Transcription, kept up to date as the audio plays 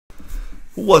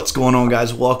What's going on,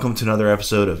 guys? Welcome to another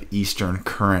episode of Eastern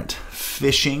Current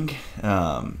Fishing.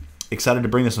 Excited to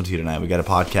bring this one to you tonight. We got a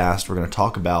podcast. We're going to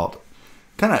talk about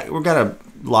we've got a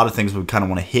lot of things we kind of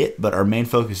want to hit, but our main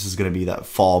focus is going to be that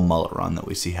fall mullet run that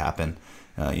we see happen.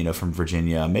 From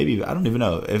Virginia. Maybe, I don't even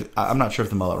know. I'm not sure if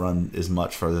the mullet run is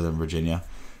much further than Virginia,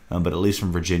 but at least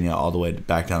from Virginia all the way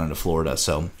back down into Florida.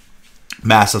 So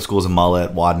massive schools of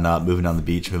mullet, wadding up, moving down the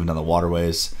beach, moving down the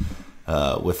waterways.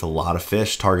 With a lot of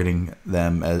fish, targeting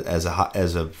them as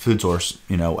a food source,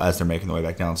 as they're making their way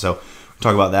back down. So we'll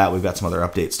talk about that. We've got some other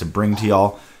updates to bring to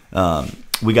y'all.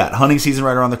 We got hunting season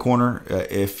right around the corner.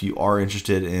 If you are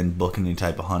interested in booking any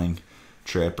type of hunting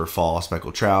trip or fall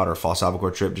speckled trout or fall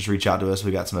albacore trip, just reach out to us.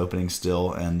 We got some openings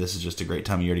still, and this is just a great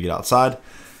time of year to get outside.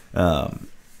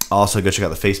 Also, go check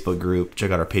out the Facebook group.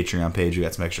 Check out our Patreon page. We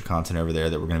got some extra content over there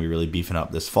that we're going to be really beefing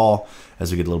up this fall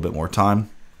as we get a little bit more time.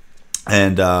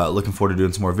 And looking forward to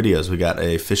doing some more videos. We got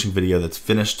a fishing video that's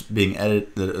finished being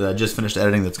edited, that I just finished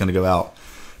editing, that's going to go out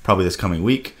probably this coming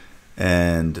week.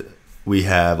 And we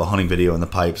have a hunting video in the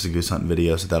pipes, a goose hunting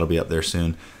video, so that'll be up there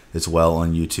soon as well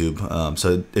on YouTube.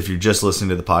 So if you're just listening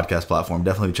to the podcast platform,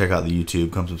 definitely check out the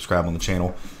YouTube. Come subscribe on the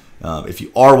channel. If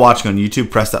you are watching on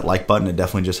YouTube, press that like button. It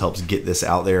definitely just helps get this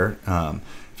out there.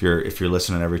 If you're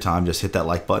listening every time, just hit that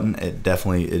like button. It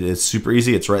is super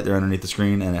easy. It's right there underneath the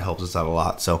screen, and it helps us out a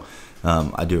lot. So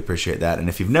I do appreciate that. And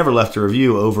if you've never left a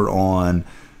review over on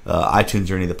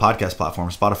iTunes or any of the podcast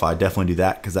platforms, Spotify, definitely do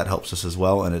that because that helps us as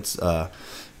well. And it's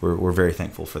we're very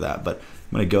thankful for that. But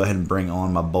I'm going to go ahead and bring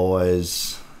on my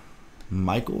boys,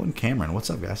 Michael and Cameron.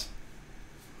 What's up, guys?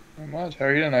 Not much. How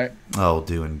are you tonight? Oh,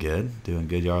 doing good. Doing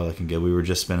good. Y'all are looking good. We were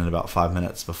just spending about 5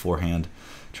 minutes beforehand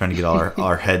trying to get all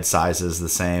our head sizes the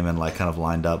same and kind of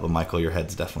lined up. But Michael, your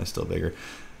head's definitely still bigger.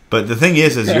 But the thing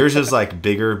is yours is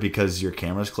bigger because your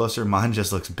camera's closer. Mine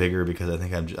just looks bigger because I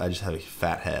think I just have a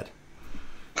fat head.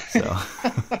 So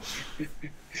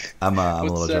I'm a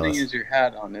little jealous. What setting is your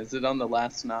hat on? Is it on the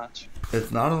last notch?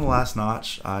 It's not on the last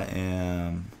notch. I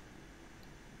am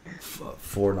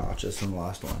 4 notches from the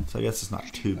last one. So I guess it's not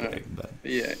too big. But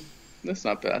yeah, that's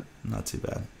not bad. Not too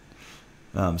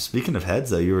bad. Speaking of heads,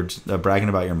 though, you were bragging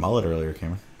about your mullet earlier,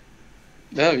 Cameron.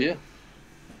 Oh, yeah.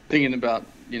 Thinking about,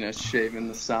 shaving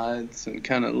the sides and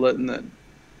kind of letting the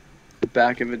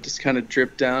back of it just kind of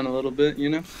drip down a little bit,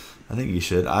 I think you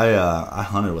should. I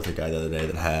hunted with a guy the other day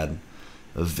that had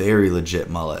a very legit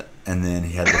mullet, and then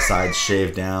he had the sides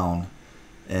shaved down,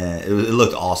 and it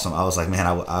looked awesome. I was like, man,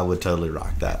 I would totally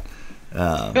rock that.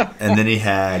 And then he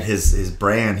had his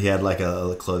brand. He had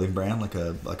a clothing brand, like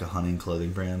a hunting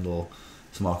clothing brand, little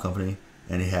small company,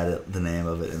 and he had the name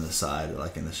of it in the side,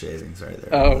 in the shavings right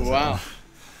there. Oh, wow.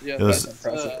 Yeah, it was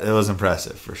impressive. It was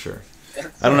impressive for sure.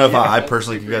 I don't know if I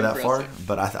personally could go that far,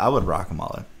 but I would rock a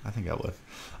mullet. I think I would.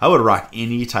 I would rock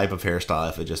any type of hairstyle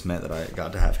if it just meant that I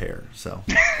got to have hair. So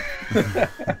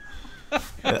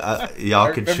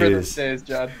y'all could choose. Days,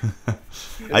 Jud.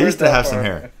 I used to have some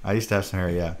hair.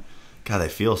 Yeah. God, they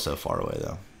feel so far away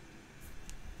though.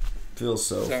 Feels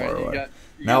so far away.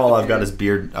 Now all I've got is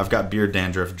beard. I've got beard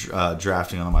dandruff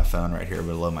drafting on my phone right here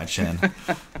below my chin.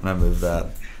 When I move that.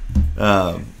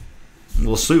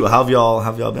 Well, sweet. Well, how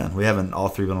have y'all been? We haven't all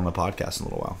three been on a podcast in a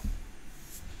little while.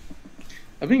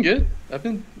 I've been good. I've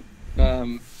been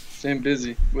staying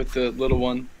busy with the little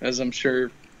one, as I'm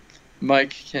sure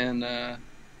Mike can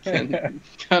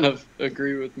kind of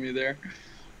agree with me there.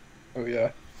 Oh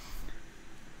yeah.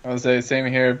 I would say same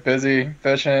here. Busy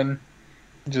fishing,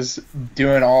 just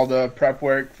doing all the prep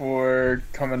work for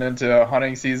coming into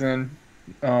hunting season,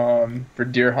 for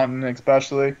deer hunting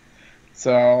especially.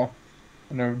 So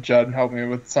I know Jud helped me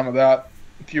with some of that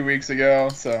a few weeks ago.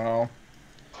 So,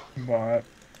 but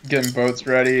getting boats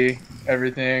ready,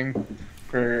 everything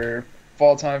for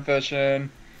fall time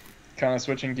fishing, kind of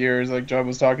switching gears like Jud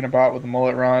was talking about with the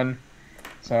Mullet Run.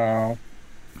 So,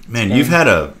 man, you've had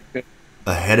a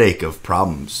headache of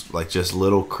problems, just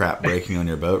little crap breaking on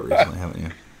your boat recently, haven't you?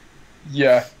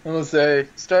 Yeah, I'm gonna say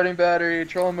starting battery,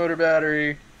 trolling motor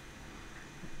battery,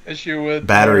 issue with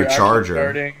battery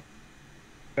charger.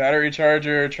 Battery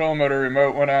charger, trolling motor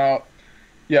remote went out.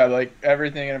 Yeah,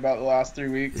 everything in about the last 3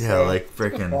 weeks. Yeah, so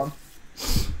freaking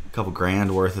a couple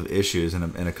grand worth of issues in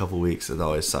a couple weeks. It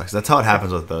always sucks. That's how it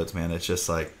happens with boats, man. It's just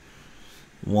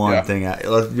one thing.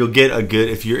 You'll get a good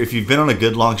if you've been on a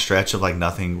good long stretch of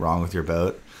nothing wrong with your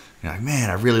boat. You're like, man,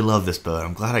 I really love this boat.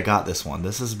 I'm glad I got this one.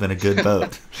 This has been a good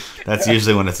boat. That's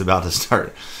usually when it's about to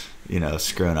start,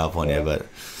 screwing up on you. But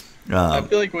I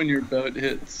feel like when your boat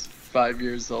hits 5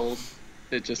 years old,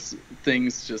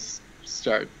 things just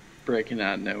start breaking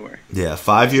out of nowhere. Yeah,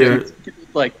 5 years.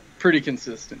 Pretty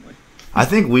consistently. I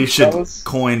think we should was...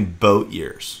 coin boat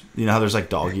years. You know how there's like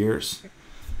dog years?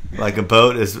 Like a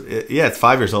boat is, it's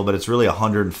 5 years old, but it's really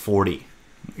 140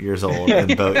 years old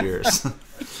in boat years.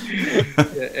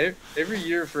 Yeah, every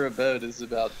year for a boat is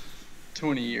about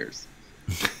 20 years.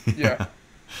 Yeah.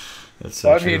 That's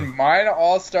so true. I mean, mine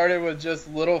all started with just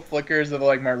little flickers of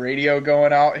like my radio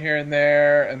going out here and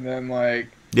there, and then like...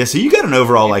 Yeah, so you got an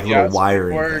overall like little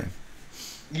wiring thing.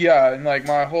 Yeah, and like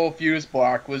my whole fuse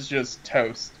block was just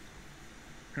toast.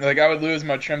 Like I would lose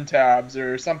my trim tabs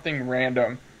or something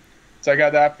random. So I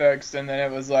got that fixed, and then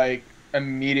it was like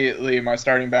immediately my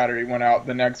starting battery went out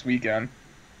the next weekend.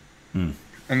 And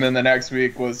then the next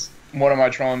week was one of my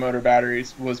trolling motor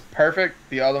batteries was perfect,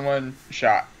 the other one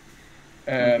shot.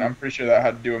 And I'm pretty sure that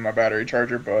had to do with my battery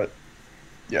charger, but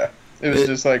yeah, it was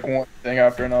just like one thing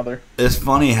after another. It's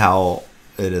funny how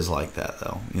it is like that,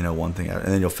 though. You know, one thing, and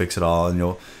then you'll fix it all,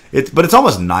 and but it's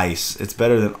almost nice. It's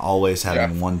better than always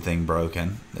having one thing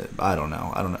broken. I don't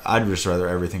know. I'd just rather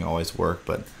everything always work,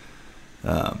 but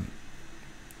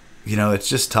you know, it's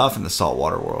just tough in the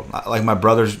saltwater world. Like my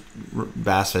brother's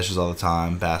bass fishes all the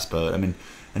time, bass boat. I mean,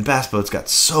 and bass boat's got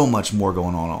so much more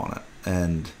going on it.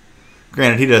 And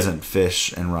granted, he doesn't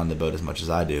fish and run the boat as much as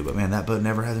I do, but man, that boat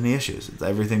never has any issues.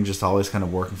 Everything just always kind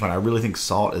of working fine. I really think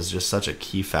salt is just such a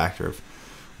key factor of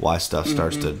why stuff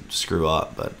starts to screw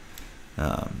up, but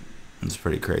it's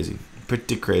pretty crazy.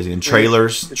 And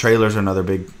trailers are another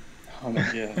big. Oh my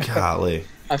god! Golly.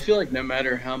 I feel like no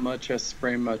matter how much I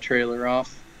spray my trailer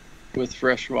off with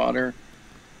fresh water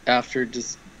after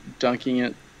just dunking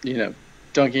it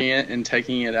and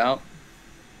taking it out,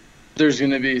 there's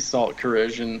going to be salt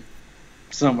corrosion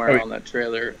somewhere on that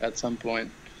trailer at some point.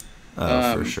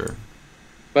 For sure.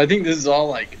 But I think this is all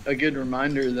like a good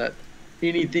reminder that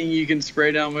anything you can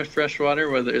spray down with fresh water,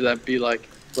 whether that be like,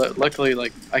 luckily,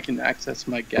 like I can access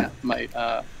my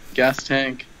gas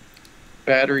tank,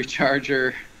 battery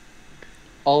charger,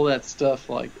 all that stuff.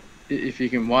 Like, if you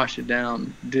can wash it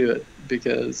down, do it,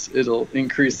 because it'll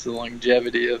increase the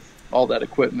longevity of all that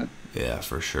equipment. Yeah,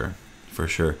 for sure.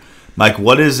 Mike,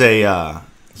 what is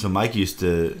so Mike used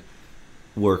to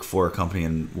work for a company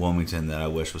in Wilmington that I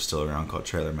wish was still around called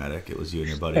Trailer Medic. It was you and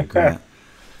your buddy Grant.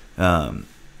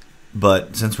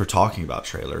 But since we're talking about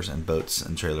trailers and boats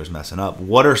and trailers messing up,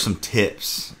 what are some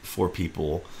tips for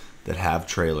people that have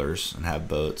trailers and have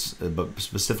boats, but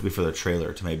specifically for their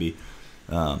trailer, to maybe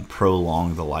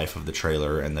prolong the life of the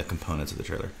trailer and the components of the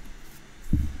trailer?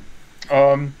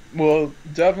 Well,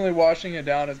 definitely washing it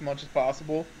down as much as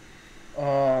possible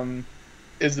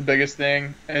is the biggest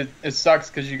thing. It sucks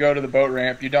because you go to the boat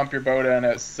ramp, you dump your boat in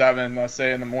at 7, let's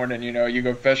say in the morning, you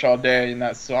go fish all day, and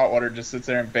that salt water just sits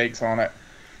there and bakes on it.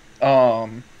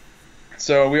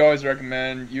 So we always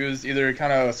recommend use either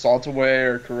kind of salt away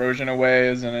or corrosion away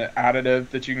as an additive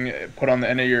that you can put on the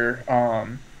end of your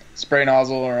spray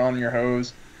nozzle or on your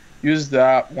hose. Use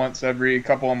that once every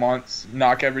couple of months,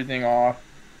 knock everything off.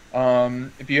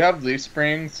 If you have leaf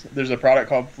springs, there's a product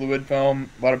called fluid film.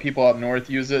 A lot of people up north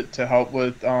use it to help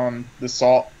with the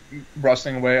salt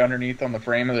rusting away underneath on the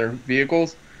frame of their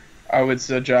vehicles. I would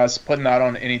suggest putting that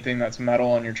on anything that's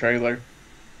metal on your trailer,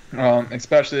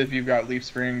 especially if you've got leaf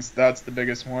springs. That's the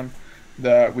biggest one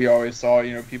that we always saw.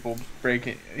 People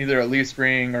break either a leaf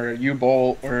spring or a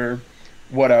U-bolt or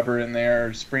whatever in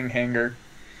there, spring hanger.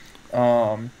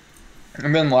 And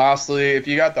then lastly, if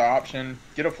you got the option,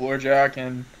 get a floor jack.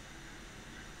 And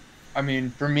I mean,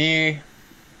 for me,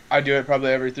 I do it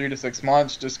probably every 3 to 6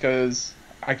 months just because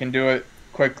I can do it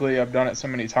quickly. I've done it so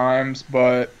many times,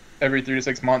 but every 3 to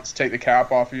 6 months, take the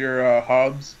cap off of your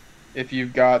hubs. If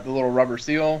you've got the little rubber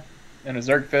seal and a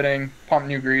Zerk fitting, pump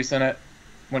new grease in it.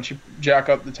 Once you jack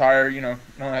up the tire, it only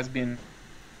has to be in.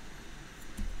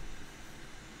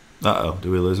 Uh-oh.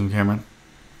 Did we lose him, Cameron?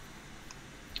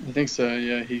 I think so,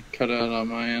 yeah. He cut out on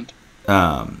my end.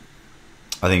 I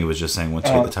think it was just saying once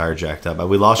you get the tire jacked up.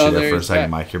 We lost you there for a second, back.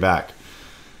 Mike. You're back.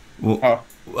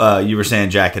 Well, you were saying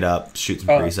jack it up, shoot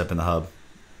some grease up in the hub.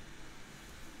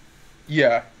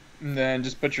 Yeah, and then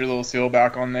just put your little seal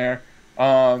back on there.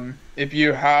 If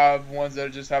you have ones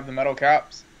that just have the metal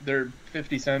caps, they're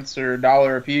 50 cents or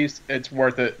 $1 a piece. It's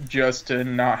worth it just to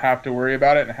not have to worry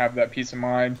about it and have that peace of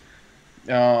mind.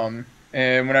 And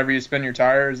whenever you spin your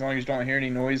tire, as long as you don't hear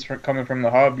any noise coming from the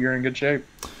hub, you're in good shape.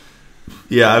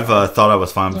 Yeah, I've thought I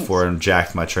was fine before and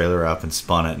jacked my trailer up and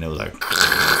spun it, and it was like,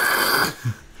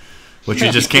 which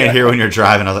you just can't hear when you're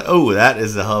driving. I was like, oh, that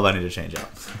is the hub I need to change out.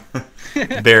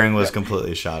 The bearing was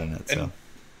completely shot in it. So,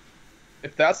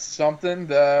 if that's something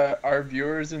that our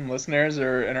viewers and listeners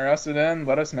are interested in,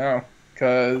 let us know.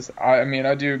 Because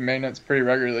I do maintenance pretty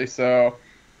regularly, so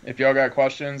if y'all got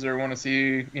questions or want to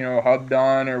see, a hub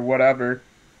done or whatever,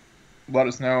 let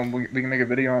us know, and we can make a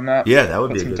video on that. Yeah, that would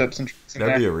Put be some good. tips and tricks in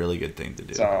That'd there. be a really good thing to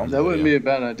do. So- That wouldn't be a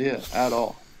bad idea at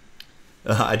all.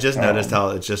 I just noticed how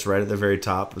it's just right at the very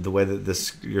top, the way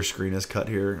that your screen is cut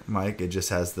here, Mike. It just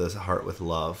has this heart with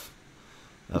love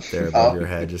up there above your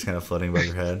head, just kind of floating above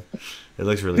your head. It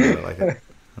looks really good. I like it.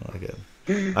 I like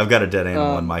it. I've got a dead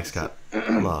animal, and Mike's got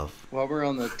love. While we're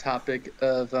on the topic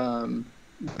of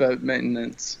boat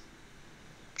maintenance,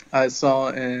 I saw,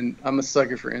 and I'm a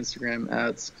sucker for Instagram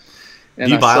ads. And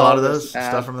Do you I buy a saw lot of this those ad.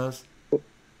 stuff from those?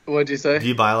 What'd you say? Do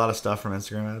you buy a lot of stuff from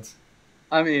Instagram ads?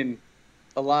 I mean,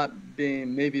 a lot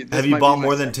being maybe. This Have you might bought be my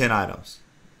more than second- 10 items?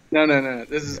 No.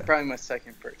 This is probably my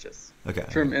second purchase Okay.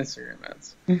 from Instagram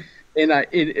ads, and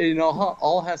it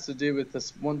all has to do with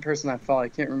this one person I follow. I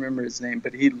can't remember his name,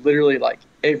 but he literally like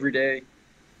every day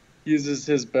uses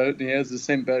his boat, and he has the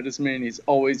same boat as me, and he's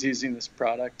always using this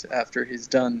product after he's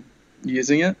done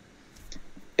using it.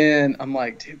 And I'm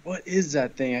like, dude, what is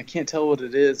that thing? I can't tell what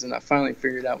it is, and I finally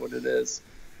figured out what it is.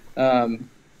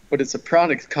 But it's a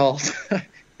product called,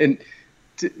 and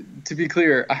to be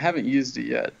clear, I haven't used it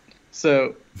yet,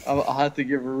 so I'll have to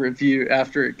give a review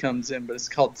after it comes in. But it's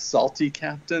called Salty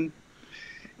Captain,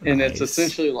 and it's Nice.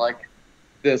 essentially like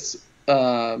this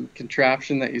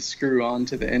contraption that you screw on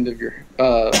to the end of your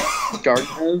garden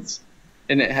hose,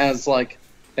 and it has like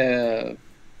a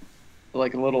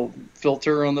little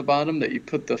filter on the bottom that you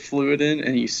put the fluid in,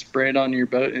 and you spray it on your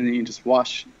boat, and then you just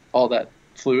wash all that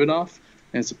fluid off.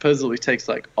 And it supposedly takes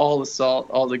like all the salt,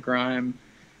 all the grime.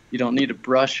 You don't need to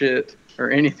brush it or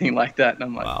anything like that. And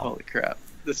I'm like, Wow. holy crap,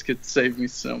 this could save me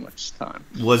so much time.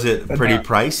 Was it pretty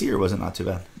pricey, or was it not too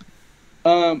bad?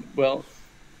 Well,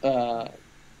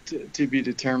 to be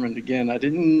determined again. I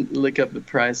didn't look up the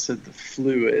price of the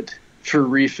fluid for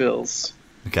refills.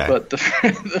 Okay. But the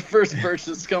first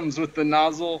purchase comes with the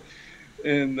nozzle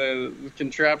and the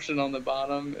contraption on the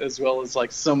bottom, as well as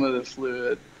like some of the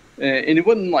fluid. And it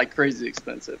wasn't like crazy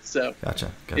expensive, so Gotcha.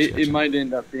 it might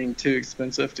end up being too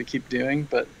expensive to keep doing,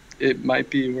 but it might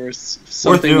be worth Worth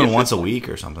something. doing once a week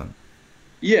or something.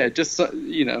 Yeah, just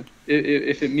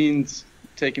if it means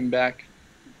taking back,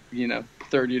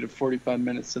 30 to 45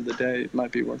 minutes of the day, it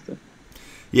might be worth it.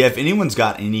 Yeah, if anyone's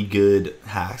got any good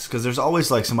hacks, because there's always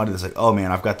like somebody that's like, oh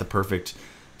man, I've got the perfect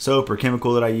soap or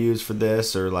chemical that I use for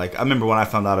this, or like I remember when I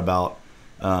found out about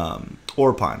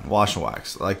Orpine wash and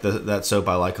wax, like that soap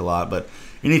I like a lot. But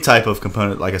any type of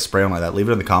component like a spray on like that, leave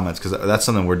it in the comments, because that's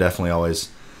something we're definitely always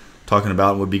talking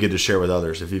about and would be good to share with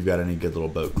others if you've got any good little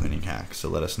boat cleaning hacks. So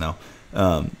let us know.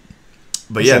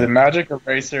 But yeah, the magic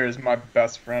eraser is my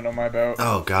best friend on my boat.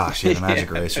 oh gosh, yeah, the magic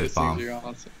eraser is bomb. You're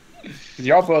awesome.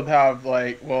 Y'all both have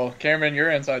Cameron, your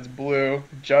inside's blue,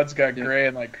 Jud's got gray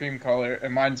and like cream color,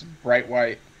 and mine's bright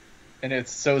white. And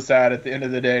it's so sad at the end of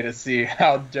the day to see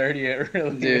how dirty it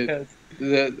really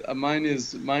is. Mine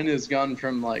is gone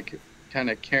from like kind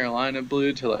of Carolina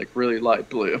blue to like really light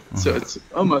blue, so it's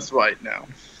almost white now.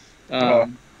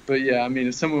 But yeah, I mean,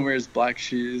 if someone wears black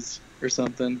shoes or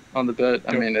something on the boat,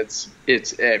 I mean, it's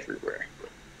everywhere.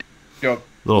 Yep.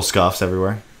 Little scuffs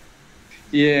everywhere.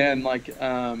 Yeah, and like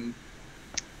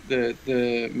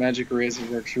the magic eraser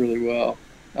works really well,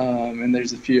 and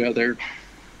there's a few other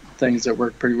things that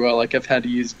work pretty well. Like I've had to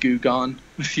use Goo Gone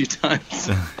a few times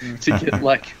to get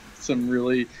like some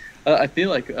really. I feel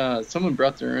like someone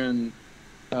brought their own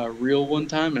reel one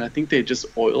time, and I think they just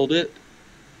oiled it,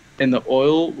 and the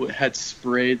oil had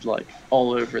sprayed like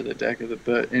all over the deck of the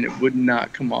boat, and it would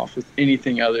not come off with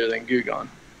anything other than Goo Gone.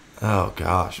 Oh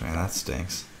gosh, man, that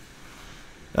stinks.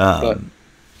 But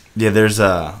Yeah, there's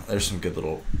some good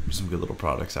little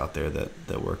products out there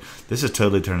that work. This has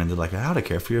totally turned into like a how to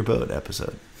care for your boat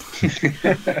episode.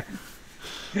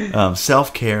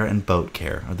 Self-care and boat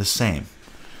care are the same.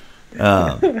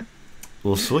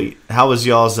 Well, sweet. How was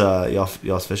y'all's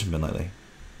fishing been lately?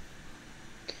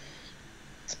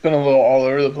 It's been a little all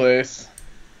over the place.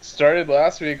 Started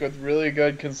last week with really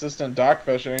good, consistent dock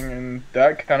fishing, and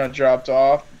that kind of dropped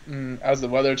off as the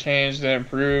weather changed and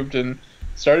improved, and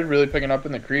started really picking up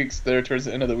in the creeks there towards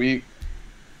the end of the week.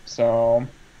 So,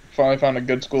 finally found a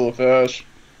good school of fish.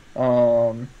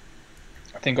 I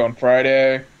think on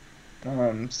Friday.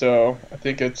 So I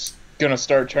think it's gonna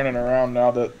start turning around now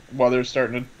that weather's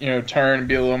starting to turn and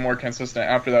be a little more consistent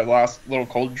after that last little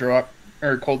cold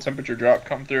temperature drop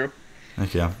come through.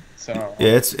 Heck yeah. So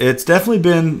Yeah, it's definitely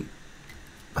been.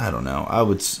 I don't know.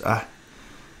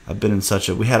 I've been in such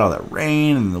a. We had all that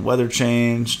rain and the weather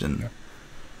changed, and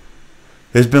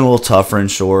it's been a little tougher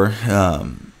inshore.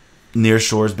 Near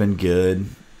shore's been good.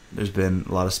 There's been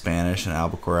a lot of Spanish and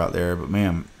albacore out there, but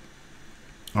man,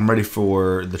 I'm ready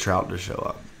for the trout to show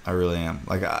up. I really am.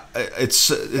 Like it's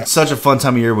such a fun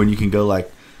time of year when you can go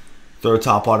like throw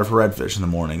top water for redfish in the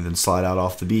morning, then slide out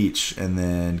off the beach, and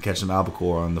then catch some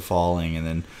albacore on the falling, and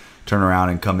then turn around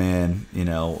and come in,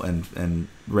 and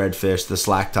redfish the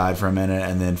slack tide for a minute,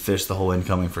 and then fish the whole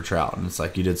incoming for trout. And it's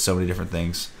like you did so many different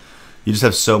things. You just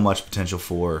have so much potential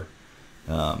for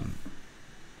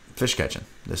fish catching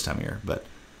this time of year. But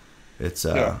it's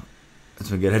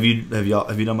been good. Have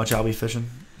you done much albie fishing,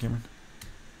 Cameron?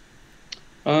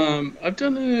 I've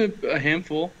done a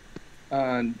handful,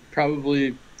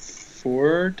 probably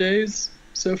 4 days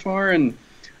so far, and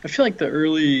I feel like the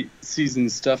early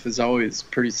season stuff is always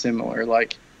pretty similar.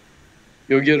 Like,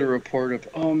 you'll get a report of,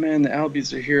 oh man, the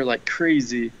albies are here like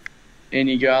crazy, and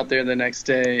you go out there the next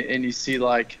day and you see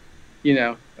like,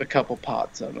 a couple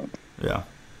pots of them. Yeah.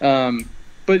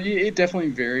 But it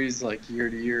definitely varies like year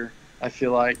to year, I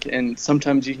feel like, and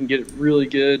sometimes you can get it really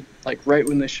good like right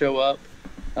when they show up,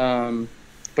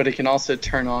 but it can also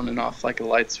turn on and off like a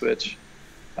light switch.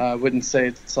 I wouldn't say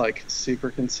it's like super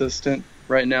consistent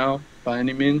right now by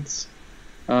any means.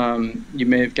 You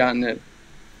may have gotten it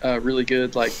really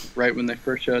good like right when they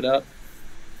first showed up,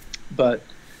 but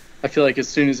I feel like as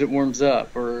soon as it warms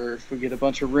up or if we get a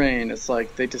bunch of rain, it's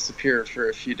like they disappear for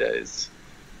a few days.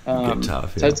 Get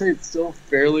tough, yeah. So I'd say it's still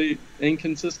fairly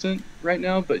inconsistent right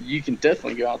now, but you can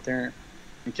definitely go out there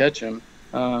and catch them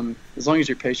as long as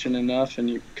you're patient enough and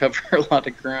you cover a lot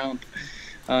of ground.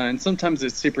 And sometimes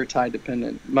it's super tide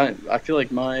dependent. I feel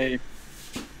like my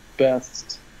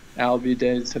best albie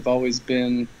days have always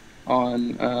been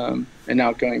on an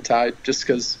outgoing tide, just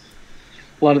because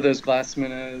a lot of those glass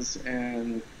minnows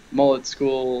and mullet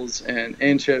schools and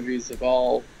anchovies have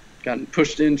all gotten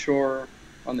pushed inshore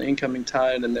on the incoming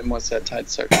tide, and then once that tide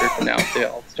starts drifting out, they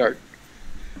all start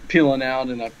peeling out,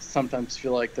 and I sometimes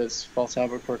feel like those false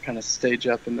albacore kind of stage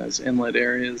up in those inlet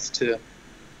areas to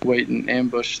wait and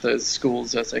ambush those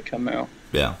schools as they come out.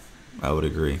 Yeah, I would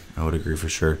agree for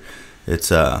sure. It's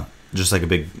just like a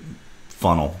big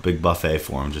funnel, big buffet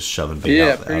for them, just shoving bait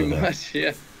out. Yeah, pretty much,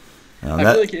 yeah. I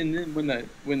feel like, and then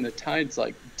when the tide's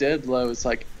like dead low, it's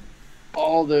like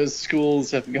all those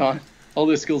schools of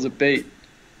bait,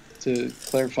 to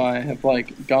clarify, have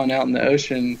like gone out in the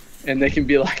ocean, and they can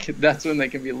be like, that's when they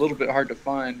can be a little bit hard to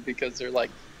find, because they're like,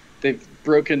 they've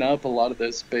broken up a lot of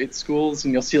those bait schools,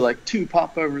 and you'll see like 2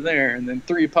 pop over there and then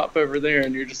 3 pop over there,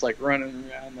 and you're just like running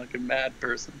around like a mad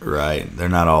person. Right. They're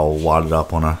not all wadded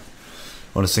up on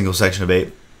a single section of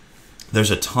bait.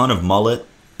 There's a ton of mullet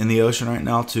in the ocean right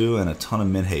now too, and a ton of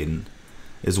menhaden,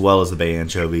 as well as the bay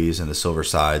anchovies and the silver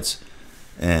sides.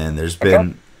 And there's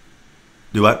been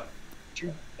do what?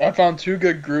 I found 2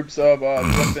 good groups of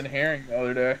flipping herring the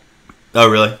other day. Oh,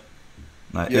 really?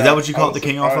 Nice. Yeah, is that what you call it the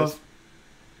king off of?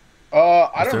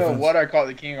 I don't know what I caught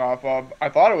the king off of. I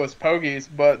thought it was pogies,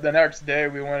 but the next day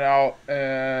we went out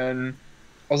and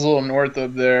I was a little north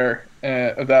of there,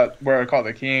 of that where I caught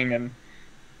the king, and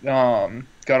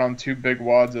got on 2 big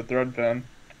wads of threadfin.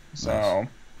 So nice.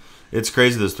 It's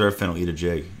crazy those threadfin will eat a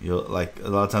jig. You'll like a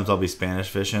lot of times I'll be Spanish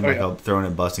fishing, I'll throw in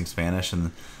it busting Spanish,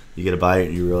 and you get a bite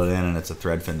and you reel it in, and it's a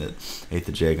threadfin that ate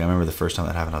the jig. I remember the first time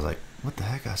that happened, I was like, what the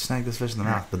heck? I snagged this fish in the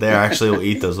mouth. But they actually will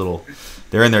eat those little.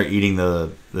 They're in there eating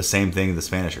the same thing the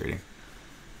Spanish are eating.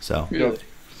 So, really?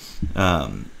 I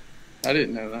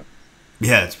didn't know that.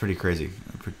 Yeah, it's pretty crazy.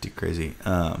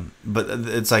 But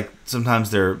it's like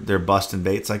sometimes they're busting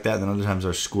baits like that, and then other times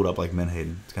they're schooled up like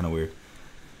menhaden. It's kind of weird.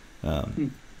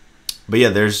 But yeah,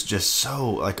 there's just so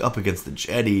like up against the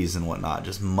jetties and whatnot,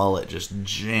 just mullet just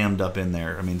jammed up in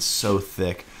there. I mean, so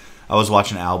thick. I was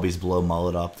watching albies blow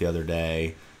mullet up the other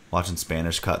day, watching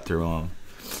Spanish cut through them.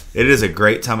 It is a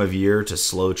great time of year to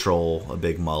slow troll a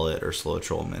big mullet or slow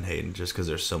troll a menhaden, just because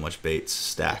there's so much baits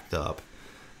stacked up.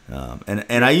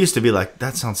 And I used to be like,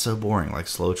 that sounds so boring, like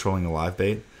slow trolling a live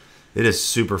bait. It is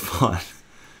super fun.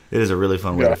 It is a really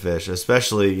fun way to fish,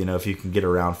 especially if you can get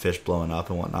around fish blowing up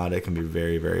and whatnot. It can be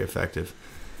very, very effective.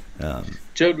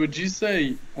 Jud, would you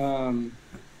say,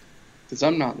 because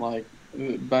I'm not like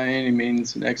by any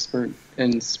means an expert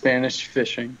in Spanish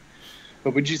fishing,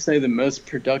 but would you say the most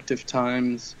productive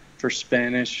times for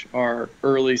Spanish are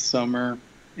early summer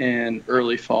and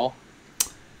early fall?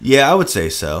 Yeah, I would say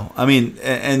so. I mean,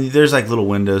 and there's like little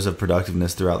windows of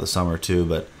productiveness throughout the summer too,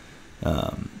 but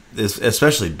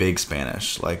especially big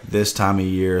Spanish, like this time of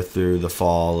year through the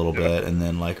fall a little bit, and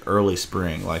then like early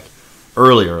spring, like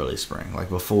early spring, like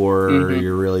before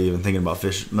you're really even thinking about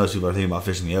fish. Most people are thinking about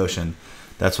fishing the ocean.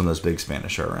 That's when those big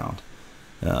Spanish are around.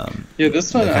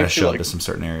 This one they kind of show up like, to some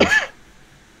certain areas.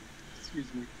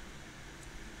 Excuse me.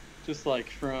 Just like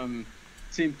from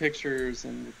seeing pictures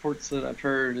and reports that I've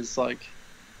heard, is like,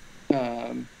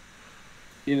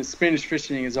 Spanish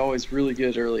fishing is always really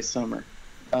good early summer.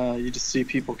 you just see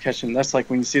people catching. That's like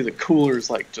when you see the coolers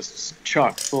like just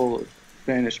chock full of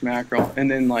Spanish mackerel, and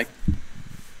then like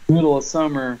middle of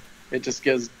summer, it just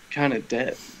gets kind of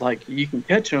dead. Like you can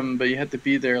catch them, but you have to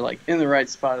be there like in the right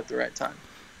spot at the right time.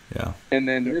 Yeah. And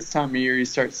then this time of year, you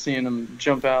start seeing them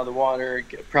jump out of the water,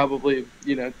 probably,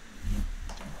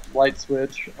 light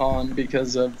switch on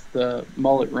because of the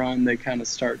Mullet Run. They kind of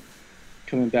start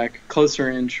coming back closer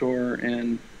inshore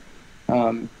and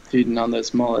feeding on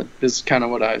those mullet is kind of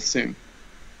what I assume.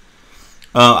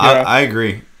 I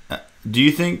agree. Do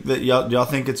you think that y'all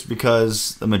think it's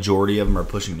because the majority of them are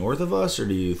pushing north of us, or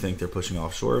do you think they're pushing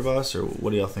offshore of us, or what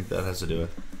do y'all think that has to do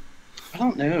with? I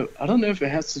don't know. I don't know if it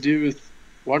has to do with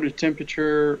water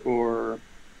temperature or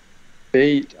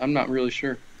bait. I'm not really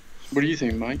sure. What do you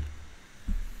think, Mike?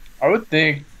 I would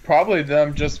think probably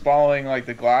them just following like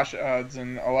the glass sheds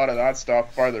and a lot of that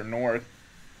stuff farther north.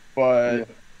 But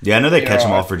yeah, I know they catch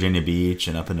them off Virginia Beach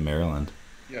and up into Maryland.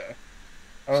 Yeah.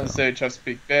 I want to say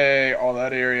Chesapeake Bay, all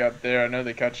that area up there. I know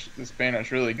they catch the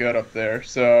Spanish really good up there.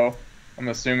 So I'm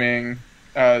assuming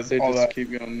as they all just that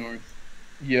keep going north.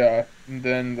 Yeah, and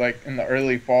then like in the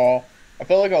early fall, I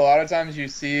feel like a lot of times you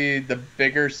see the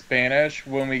bigger Spanish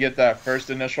when we get that first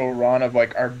initial run of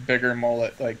like our bigger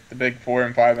mullet, like the big 4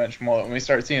 and 5 inch mullet. When we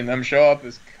start seeing them show up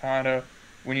is kind of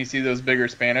when you see those bigger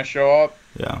Spanish show up.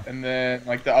 Yeah. And then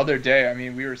like the other day, I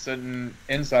mean, we were sitting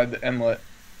inside the inlet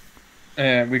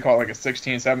and we caught like a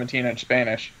 16, 17 inch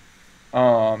Spanish.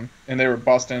 And they were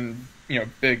busting,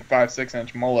 big 5, 6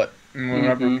 inch mullet. And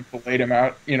whenever people laid him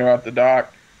out, at the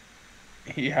dock,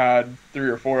 he had 3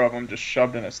 or 4 of them just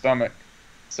shoved in his stomach.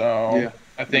 So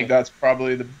I think that's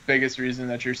probably the biggest reason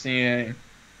that you're seeing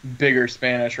bigger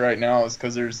Spanish right now is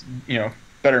because there's,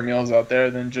 better meals out there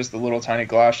than just the little tiny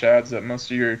glass shads that most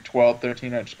of your 12,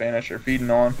 13 inch Spanish are feeding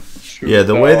on. Sure. Yeah,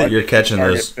 the way that you're catching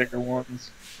those bigger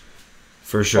ones.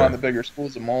 For sure. Find the bigger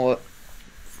schools of mullet.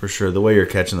 For sure. The way you're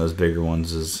catching those bigger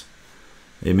ones is,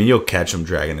 I mean, you'll catch them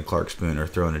dragging a Clark spoon or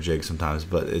throwing a jig sometimes,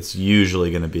 but it's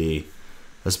usually going to be,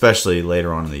 especially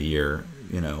later on in the year,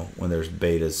 when there's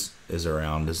bait is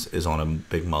around, is on a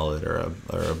big mullet or a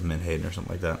menhaden or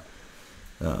something like that.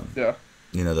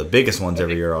 The biggest ones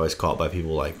every year are always caught by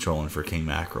people like trolling for king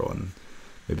mackerel, and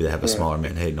maybe they have a smaller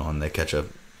menhaden on, and they catch a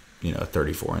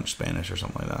 34 inch Spanish or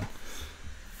something like that.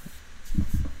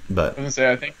 But I was gonna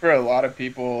say, I think for a lot of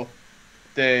people,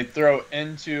 they throw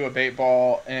into a bait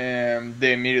ball and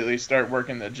they immediately start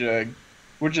working the jig,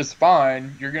 which is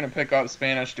fine. You're gonna pick up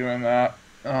Spanish doing that.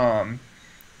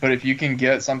 But if you can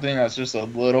get something that's just a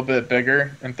little bit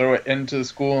bigger and throw it into the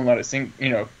school and let it sink,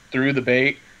 through the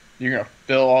bait, you're going to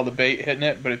feel all the bait hitting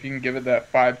it. But if you can give it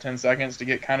that 5-10 seconds to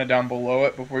get kind of down below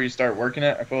it before you start working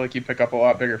it, I feel like you pick up a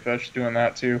lot bigger fish doing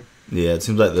that too. Yeah, it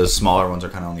seems like those smaller ones are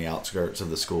kind of on the outskirts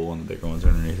of the school and the bigger ones are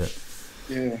underneath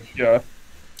it. Yeah.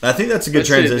 I think that's a good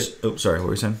transition. Oh, sorry, what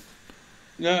were you saying?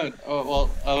 No,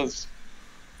 I was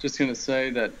just going to say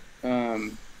that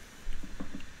I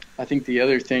think the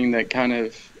other thing that kind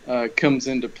of comes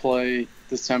into play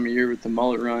this time of year with the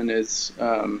Mullet Run is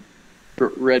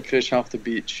redfish off the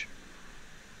beach.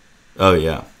 Oh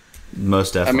yeah,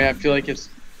 most definitely. I mean, I feel like it's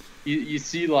you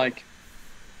see like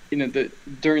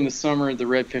during the summer the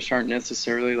redfish aren't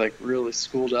necessarily like really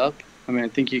schooled up. I mean, I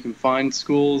think you can find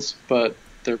schools, but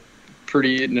they're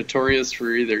pretty notorious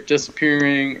for either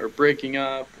disappearing or breaking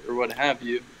up or what have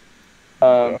you.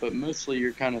 But mostly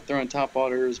you're kind of throwing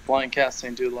topwaters, blind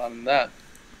casting, do a lot of that.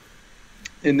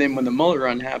 And then when the Mullet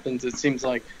Run happens, it seems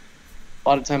like a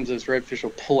lot of times those redfish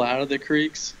will pull out of the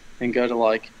creeks and go to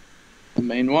like the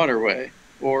main waterway,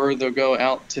 or they'll go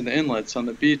out to the inlets on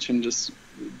the beach and just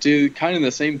do kind of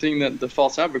the same thing that the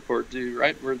false albacore do,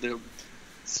 right? Where they'll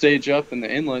stage up in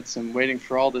the inlets and waiting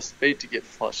for all this bait to get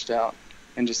flushed out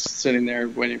and just sitting there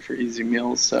waiting for easy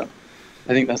meals. So I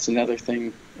think that's another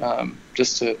thing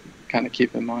just to kind of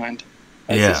keep in mind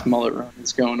as this Mullet Run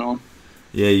is going on.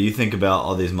 Yeah, you think about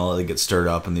all these mullet that get stirred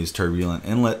up in these turbulent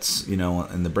inlets,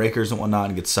 and the breakers and whatnot,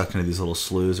 and get sucked into these little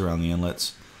sloughs around the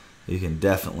inlets. You can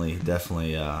definitely hit those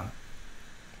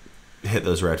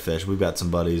redfish. We've got some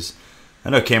buddies. I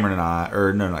know Cameron and I,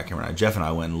 or no, not Cameron and I, Jeff and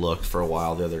I went and looked for a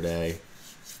while the other day,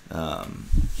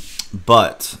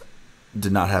 but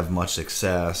did not have much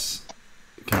success.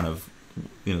 Kind of,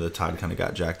 the tide kind of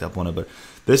got jacked up on it. But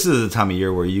this is the time of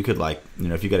year where you could,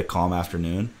 if you get a calm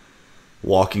afternoon,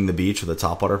 walking the beach with a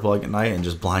topwater plug at night and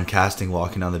just blind casting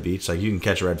walking down the beach, like you can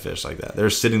catch redfish like that.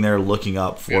 They're sitting there looking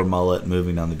up for mullet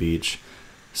moving down the beach.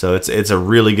 So it's a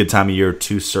really good time of year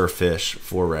to surf fish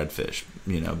for redfish,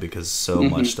 because so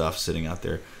much stuff sitting out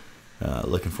there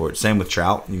looking for it. Same with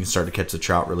trout. You can start to catch the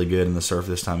trout really good in the surf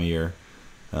this time of year.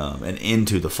 and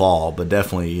into the fall. But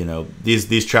definitely,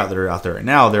 these trout that are out there right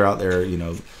now, they're out there,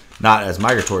 not as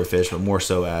migratory fish, but more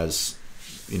so as,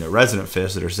 resident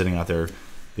fish that are sitting out there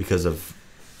because of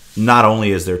not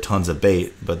only is there tons of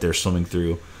bait, but they're swimming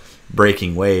through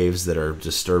breaking waves that are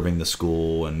disturbing the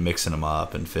school and mixing them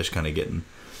up, and fish kind of getting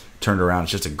turned around.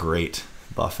 It's just a great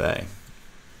buffet.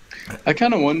 I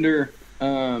kind of wonder,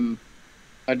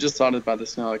 I just thought about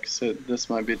this now, like I said, this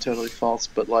might be totally false,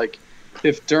 but like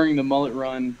if during the mullet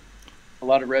run, a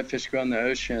lot of redfish go in the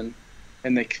ocean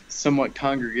and they somewhat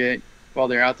congregate while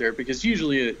they're out there, because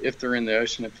usually if they're in the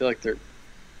ocean, I feel like they're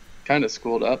kind of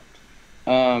schooled up.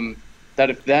 That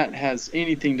if that has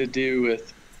anything to do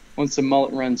with once the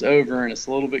mullet run's over and it's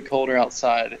a little bit colder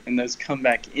outside and those come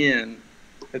back in,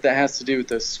 that has to do with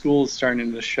those schools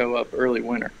starting to show up early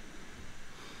winter.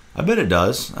 I bet it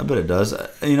does.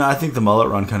 I think the mullet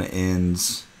run kind of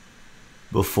ends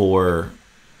before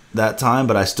that time,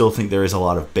 but I still think there is a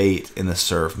lot of bait in the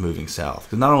surf moving south.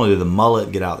 Because not only do the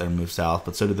mullet get out there and move south,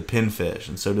 but so do the pinfish,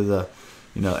 and so do the,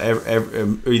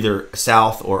 either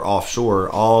south or offshore.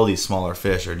 All these smaller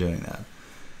fish are doing that,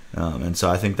 and so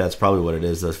I think that's probably what it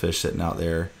is. Those fish sitting out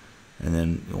there, and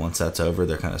then once that's over,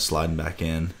 they're kind of sliding back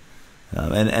in.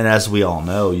 And as we all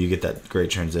know, you get that great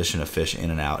transition of fish in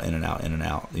and out,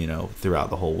 throughout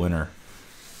the whole winter.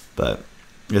 But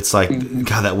it's like,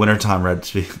 God, that wintertime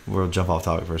we'll jump off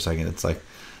topic for a second. It's like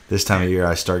this time of year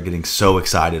I start getting so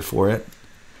excited for it.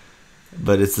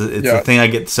 But it's the thing I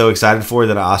get so excited for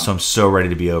that I also am so ready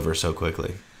to be over so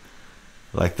quickly.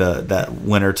 Like that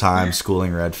wintertime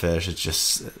schooling redfish, it's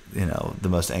just, the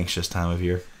most anxious time of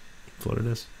year. That's what it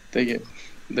is. They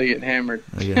get hammered.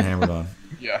 They get hammered on.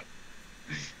 Yeah.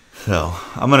 So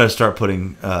I'm gonna start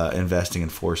investing in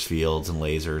force fields and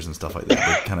lasers and stuff like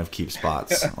that to kind of keep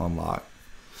spots on lock.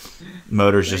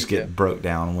 Motors just get broke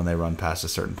down when they run past a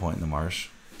certain point in the marsh.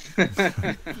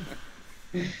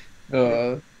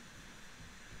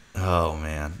 Oh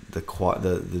man,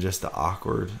 just the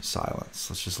awkward silence.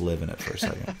 Let's just live in it for a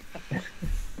second.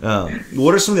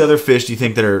 What are some of the other fish do you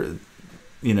think that are,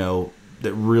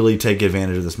 that really take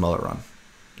advantage of this mullet run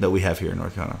that we have here in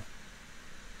North Carolina?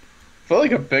 I feel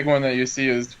like a big one that you see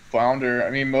is flounder.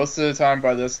 I mean, most of the time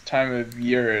by this time of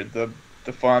year, the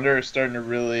flounder is starting to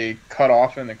really cut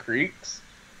off in the creeks,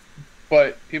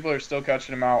 but people are still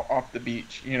catching them out off the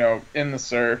beach, in the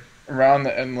surf, around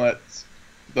the inlets.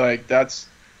 Like I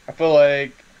feel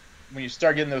like when you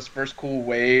start getting those first cool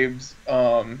waves,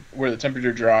 where the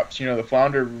temperature drops, the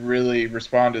flounder really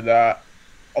respond to that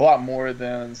a lot more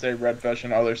than, say, redfish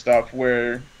and other stuff,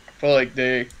 where I feel like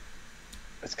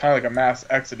it's kind of like a mass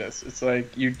exodus. It's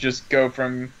like you just go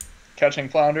from catching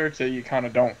flounder to you kind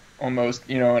of don't, almost,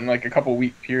 in like a couple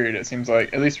week period, it seems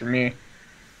like, at least for me.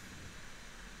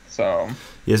 So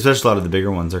yeah, especially a lot of the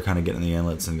bigger ones are kind of getting in the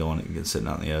inlets and going and sitting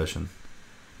out in the ocean.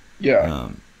 Yeah.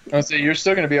 I'll say you're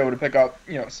still going to be able to pick up,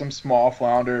 some small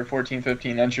flounder, 14,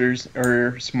 15 inches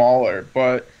or smaller,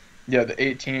 but yeah, the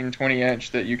 18, 20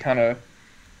 inch that you kind of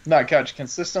not catch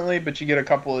consistently, but you get a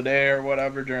couple a day or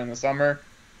whatever during the summer,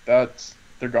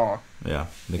 they're gone. Yeah,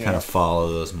 they kind of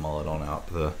follow those mullet on out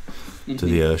to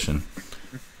the ocean.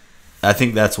 I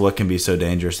think that's what can be so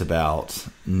dangerous about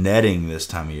netting this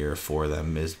time of year for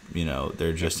them is,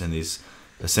 they're just in these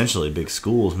essentially big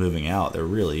schools moving out. They're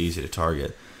really easy to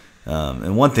target.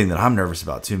 And one thing that I'm nervous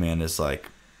about too, man, is like,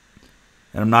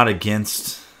 and I'm not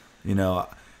against, I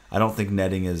don't think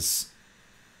netting is,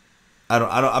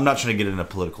 I'm not trying to get in a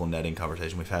political netting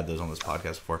conversation. We've had those on this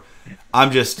podcast before.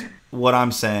 What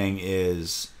I'm saying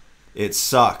is it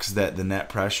sucks that the net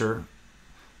pressure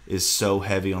is so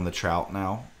heavy on the trout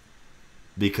now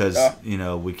because,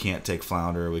 we can't take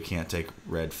flounder, we can't take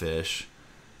redfish.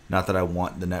 Not that I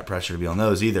want the net pressure to be on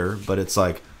those either, but it's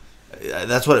like,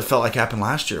 that's what it felt like happened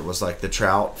last year. Was like the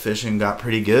trout fishing got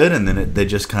pretty good, and then they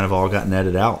just kind of all got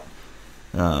netted out,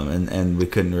 and we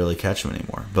couldn't really catch them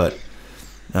anymore. But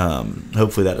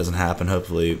hopefully that doesn't happen.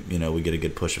 Hopefully, we get a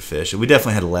good push of fish. We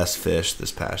definitely had less fish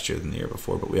this past year than the year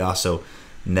before, but we also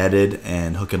netted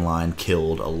and hook and line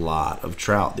killed a lot of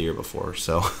trout the year before.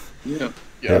 So yeah.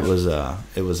 it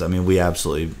was. I mean, we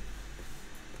absolutely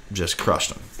just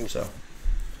crushed them. So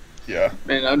yeah,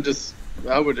 man,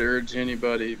 I would urge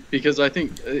anybody, because I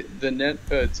think the net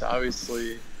boats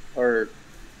obviously are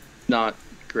not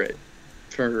great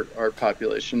for our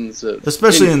populations,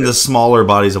 especially in the smaller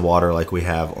bodies of water like we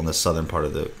have on the southern part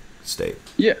of the state.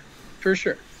 Yeah, for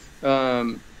sure.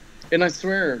 And I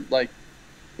swear,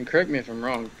 and correct me if I'm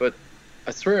wrong, but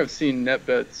I swear I've seen net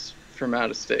boats from out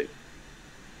of state.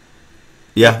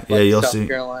 Yeah, you'll see. South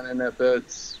Carolina net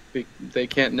boats, they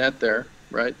can't net there,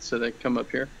 right? So they come up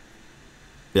here.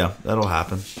 Yeah, that'll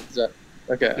happen.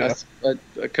 Okay, Yeah.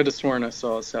 I could have sworn I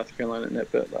saw a South Carolina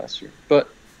net bet last year, but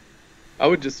I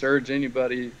would just urge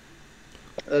anybody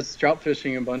that's trout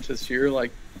fishing a bunch this year,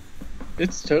 like,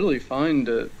 it's totally fine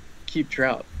to keep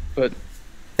trout, but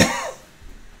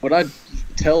what I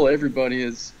tell everybody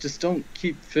is just don't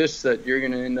keep fish that you're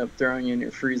going to end up throwing in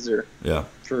your freezer Yeah.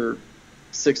 for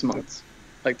 6 months.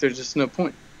 Like, there's just no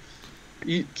point.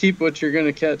 You keep what you're going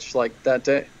to catch, like, that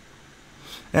day.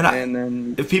 And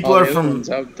then if people all are the other from ones,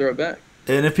 I would throw it back.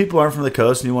 And if people aren't from the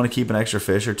coast and you want to keep an extra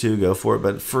fish or two, go for it.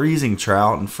 But freezing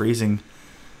trout and freezing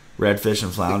redfish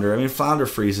and flounder. I mean, flounder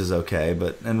freezes okay,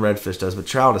 and redfish does, but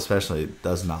trout especially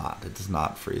does not. It does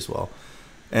not freeze well.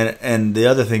 And the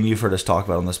other thing you've heard us talk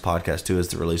about on this podcast too is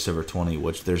the Release Over 20,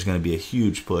 which there's going to be a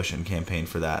huge push and campaign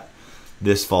for that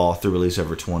this fall through Release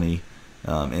Over 20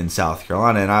 in South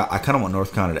Carolina. And I kind of want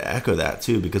North Carolina to echo that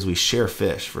too, because we share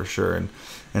fish for sure.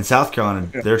 And South Carolina,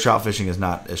 their trout fishing is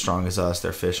not as strong as us.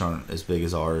 Their fish aren't as big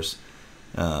as ours.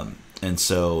 And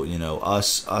so,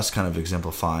 us kind of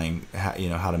exemplifying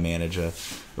how to manage a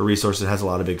resource that has a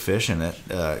lot of big fish in it,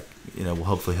 will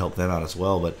hopefully help them out as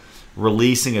well. But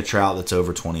releasing a trout that's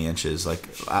over 20 inches, like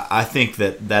I think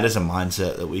that is a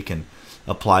mindset that we can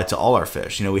apply to all our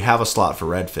fish. We have a slot for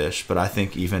redfish, but I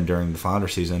think even during the flounder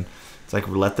season, it's like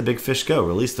let the big fish go,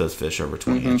 release those fish over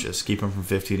 20 inches, keep them from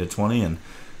 15 to 20, and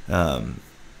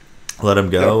let them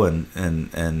go. Yep.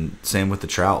 And same with the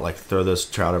trout, like throw those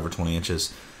trout over 20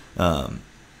 inches. Do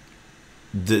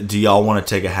y'all want to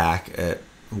take a hack at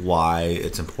why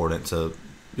it's important to?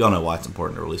 Y'all know why it's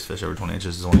important to release fish over 20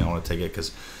 inches. Is only I want to take it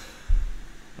because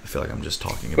I feel like I'm just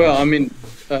talking about. Well, I mean,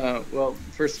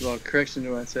 first of all, correction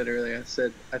to what I said earlier.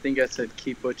 I think I said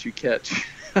keep what you catch.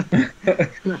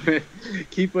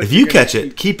 Keep what if you catch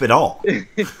it, keep it all. Yeah,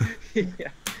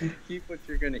 keep what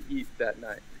you're going to eat that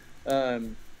night.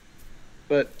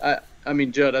 But I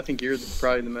mean, Jud, I think you're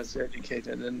probably the most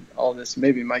educated in all this.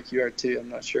 Maybe Mike, you are too. I'm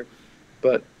not sure,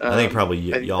 but I think probably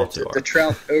y'all two are. The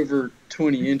trout over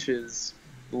 20 inches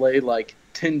lay like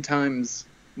 10 times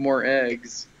more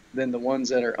eggs than the ones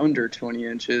that are under 20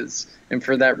 inches, and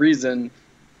for that reason,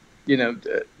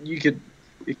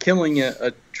 killing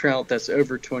a trout that's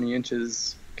over 20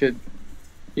 inches could,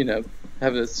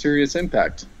 have a serious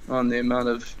impact on the amount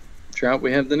of trout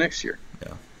we have the next year.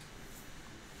 Yeah.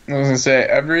 I was going to say,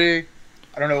 I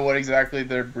don't know what exactly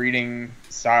their breeding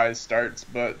size starts,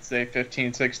 but say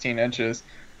 15, 16 inches.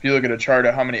 If you look at a chart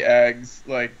of how many eggs,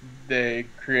 like they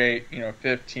create,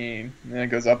 15, and then it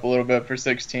goes up a little bit for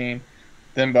 16.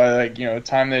 Then by the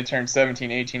time they turn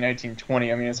 17, 18, 19,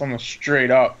 20, I mean, it's almost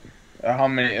straight up how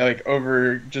many, like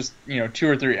over just, 2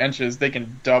 or 3 inches, they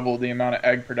can double the amount of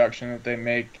egg production that they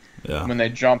make when they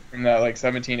jump from that like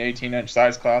 17, 18 inch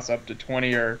size class up to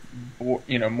 20 or,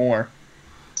 more.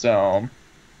 So,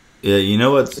 yeah,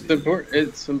 what's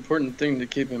it's an important thing to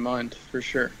keep in mind for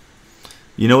sure.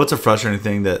 What's a frustrating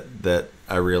thing that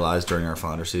I realized during our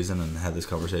flounder season, and had this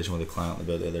conversation with a client on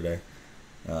the boat the other day.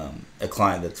 A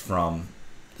client that's from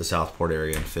the Southport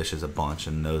area and fishes a bunch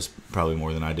and knows probably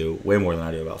more than I do, way more than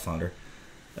I do about flounder.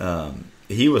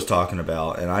 He was talking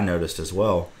about, and I noticed as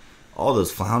well, all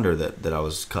those flounder that I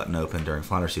was cutting open during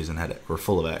flounder season were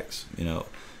full of eggs.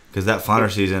 Because that flounder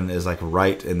season is like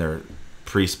right in their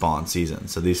pre-spawn season,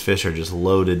 so these fish are just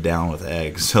loaded down with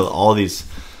eggs. So all these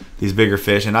bigger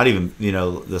fish, and not even a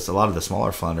lot of the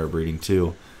smaller flounder are breeding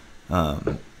too.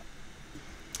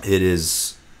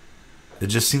 It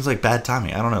just seems like bad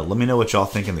timing. I don't know. Let me know what y'all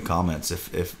think in the comments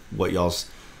if what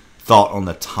y'all's thought on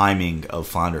the timing of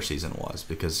flounder season was,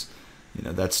 because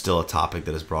that's still a topic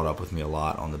that is brought up with me a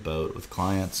lot on the boat with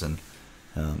clients and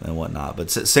whatnot. But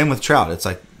same with trout. It's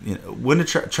like when do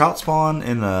trout spawn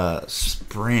in the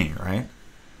spring, right?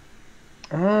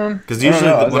 Because usually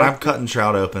when I'm cutting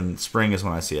trout open, spring is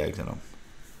when I see eggs in them.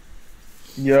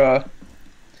 Yeah,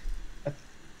 I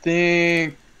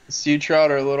think sea trout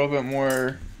are a little bit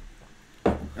more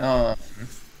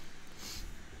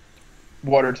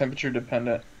water temperature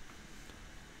dependent.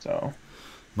 So,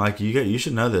 Mike, you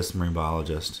should know this, marine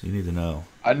biologist. You need to know.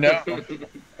 I know.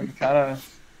 I'm kind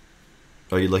of.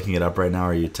 Are you looking it up right now, or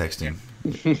are you texting?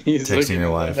 He's texting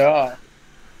your wife. No,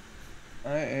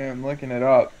 I am looking it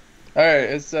up. All right,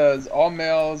 it says all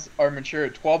males are mature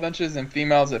at 12 inches and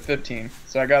females at 15.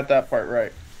 So I got that part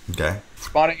right. Okay.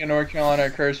 Spawning in North Carolina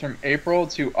occurs from April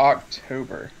to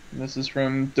October. This is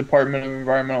from Department of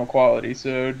Environmental Quality,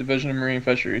 so Division of Marine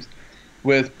Fisheries,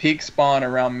 with peak spawn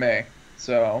around May.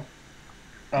 So,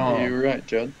 you're right,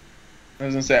 Jud. I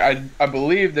was gonna say I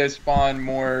believe they spawn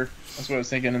more. That's what I was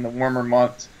thinking in the warmer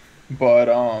months, but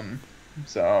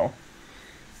so.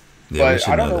 Yeah, but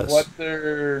I don't know what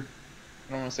their.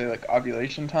 I don't want to say like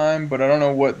ovulation time, but I don't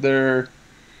know what their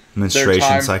menstruation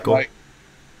time, cycle. like,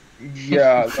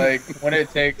 yeah, like when it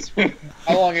takes,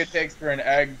 how long it takes for an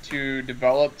egg to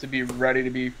develop to be ready to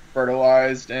be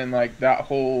fertilized and like that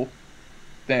whole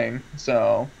thing.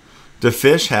 So, Do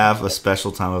fish have a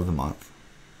special time of the month?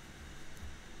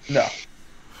 no.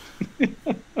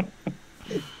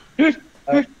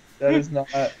 That is not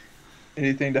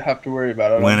anything to have to worry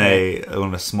about. When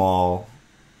a small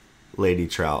lady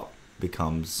trout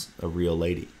becomes a real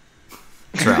lady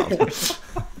trout.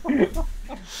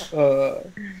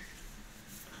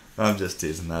 I'm just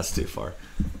teasing. That's too far.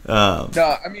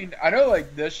 No, I mean, I know,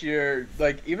 like, this year,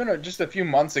 like, even just a few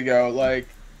months ago, like,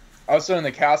 I was throwing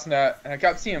the cast net, and I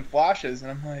kept seeing flashes,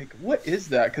 and I'm like, what is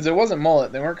that? Because it wasn't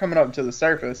mullet. They weren't coming up to the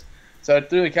surface. So I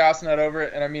threw the cast net over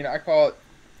it, and, I mean, I caught,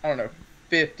 I don't know,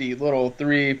 50 little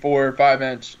 3, 4,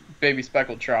 5-inch baby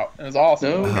speckled trout. It was awesome.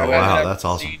 No. Like, Oh, I've wow, never that's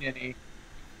awesome. seen any,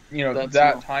 you know, That's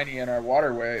that small. tiny in our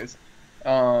waterways.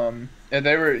 And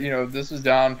they were, you know, this was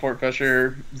down Fort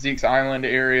Fisher, Zeke's Island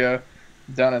area,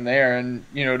 down in there, and,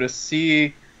 you know, to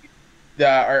see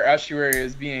that our estuary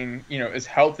is being, you know, is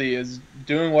healthy, is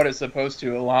doing what it's supposed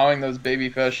to, allowing those baby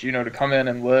fish, you know, to come in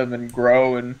and live and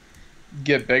grow and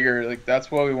get bigger. Like, that's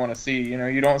what we want to see. You know,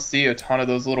 you don't see a ton of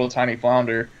those little tiny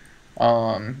flounder.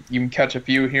 You can catch a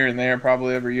few here and there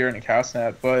probably every year in a cast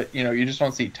net, but, you know, you just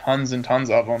don't see tons and tons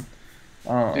of them.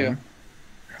 Yeah.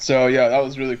 So, yeah, that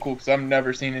was really cool because I've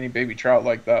never seen any baby trout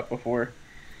like that before.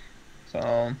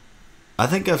 So, I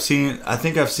think I've seen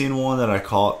one that I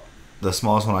caught. The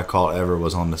smallest one I caught ever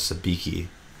was on the Sabiki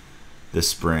this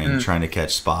spring, trying to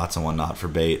catch spots and whatnot for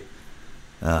bait.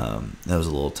 That was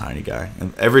a little tiny guy.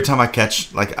 And every time I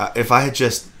catch, like, if I had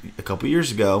just a couple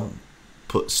years ago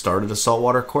started a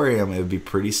saltwater aquarium, it would be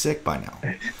pretty sick by now.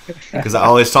 Because I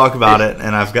always talk about it,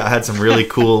 and I've had some really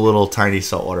cool little tiny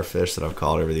saltwater fish that I've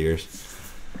caught over the years.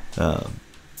 You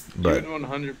But would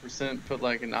 100% put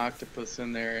like an octopus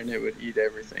in there, and it would eat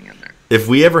everything in there. if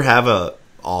we ever have a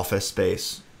office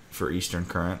space for Eastern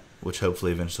Current, which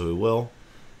hopefully eventually we will,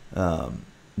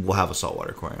 we'll have a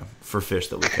saltwater aquarium for fish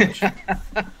that we catch.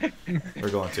 We're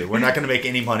going to. We're not going to make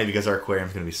any money because our aquarium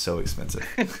is going to be so expensive.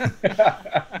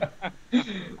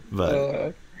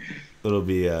 But it'll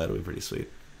be pretty sweet.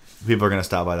 People are going to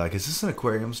stop by like, is this an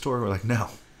aquarium store? We're like, no,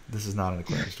 this is not an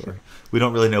aquarium store. We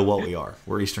don't really know what we are.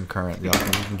 We're Eastern Current. You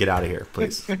can get out of here,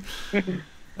 please.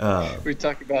 We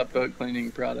talk about boat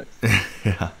cleaning products.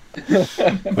 Yeah.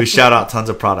 We shout out tons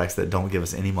of products that don't give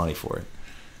us any money for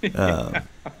it.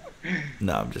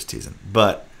 No, I'm just teasing.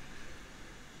 But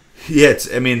yeah,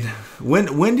 I mean, when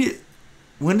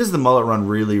does the Mullet Run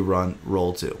really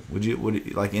roll to? Would you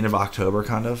like end of October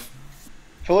kind of?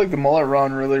 I feel like the Mullet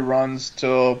Run really runs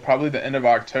till probably the end of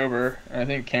October. And I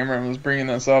think Cameron was bringing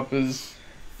this up is,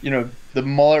 you know, the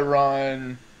Mullet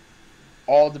Run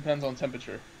all depends on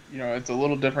temperature. You know, it's a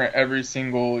little different every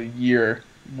single year,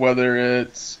 whether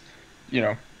it's, you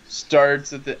know,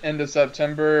 starts at the end of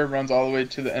September, runs all the way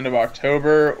to the end of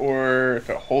October, or if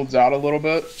it holds out a little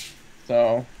bit.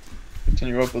 So,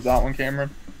 continue up with that one,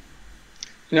 Cameron.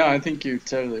 No, I think you're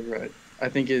totally right. I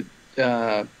think it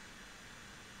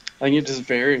just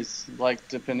varies, like,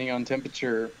 depending on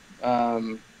temperature. I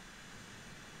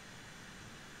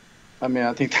mean,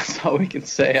 I think that's all we can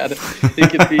say. It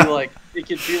could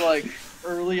be like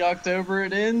early October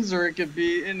it ends, or it could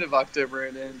be end of October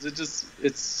it ends.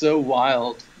 It's so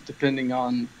wild depending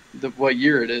on what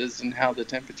year it is and how the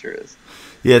temperature is.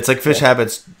 Yeah, it's like fish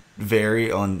habits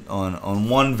vary on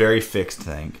one very fixed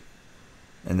thing,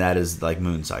 and that is like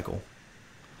moon cycle.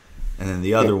 And then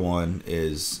the other one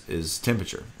is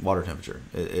temperature, water temperature.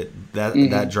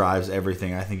 That drives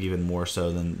everything. I think even more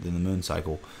so than the moon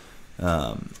cycle.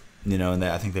 You know, and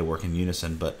I think they work in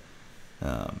unison, but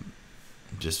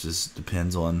just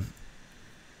depends on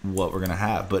what we're gonna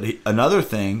have. But another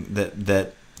thing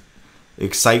that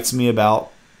excites me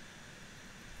about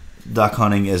duck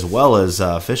hunting as well as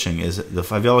fishing is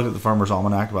have y'all looked at the Farmer's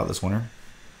Almanac about this winter?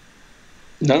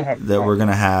 No. That we're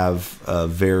gonna have a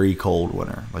very cold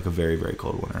winter, like a very, very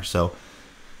cold winter. So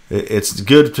it's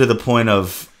good to the point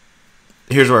of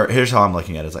here's how I'm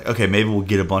looking at it. It's like, okay, maybe we'll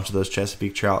get a bunch of those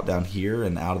Chesapeake trout down here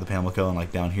and out of the Pamlico and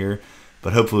like down here,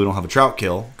 but hopefully we don't have a trout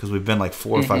kill because we've been like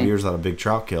 4 or 5 years without a big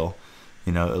trout kill.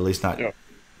 You know, at least not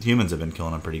humans have been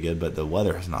killing them pretty good, but the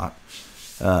weather has not.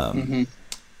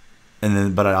 And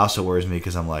then, but it also worries me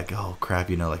because I'm like, oh crap,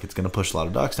 you know, like it's going to push a lot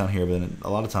of ducks down here. But then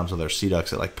a lot of times with our sea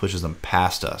ducks, it like pushes them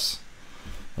past us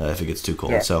if it gets too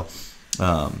cold. Yeah. So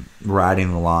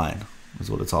riding the line is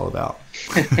what it's all about.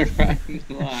 Riding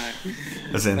the line.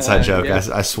 That's an inside joke. Yeah.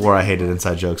 I swore I hated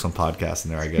inside jokes on podcasts,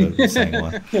 and there I go, saying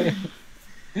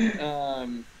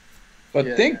one. But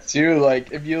think too,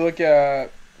 like if you look at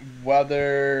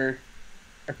weather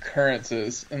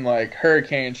occurrences and like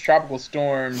hurricanes, tropical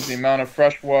storms, the amount of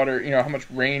fresh water, how much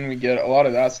rain we get, a lot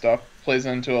of that stuff plays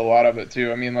into a lot of it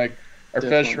too. I mean, like our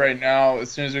fish right now,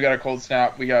 as soon as we got a cold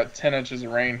snap, we got 10 inches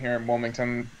of rain here in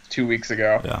Wilmington 2 weeks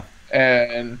ago. Yeah.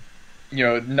 And,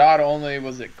 not only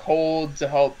was it cold to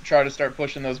help try to start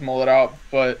pushing those mullet out,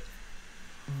 but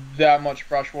that much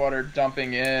fresh water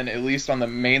dumping in, at least on the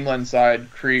mainland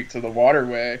side creek to the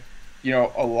waterway,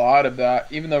 a lot of that,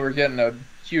 even though we're getting a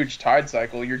huge tide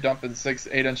cycle, you're dumping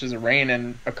 6-8 inches of rain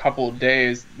in a couple of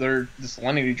days. The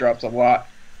salinity drops a lot.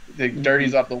 It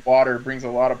dirties up the water, brings a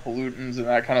lot of pollutants and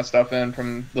that kind of stuff in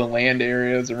from the land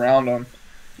areas around them.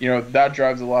 That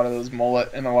drives a lot of those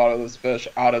mullet and a lot of those fish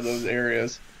out of those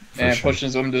areas and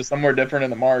pushes them to somewhere different in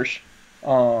the marsh.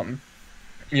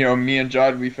 Me and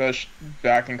Jud, we fished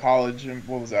back in college, and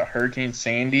what was that, Hurricane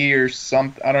Sandy or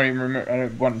something? I don't even remember.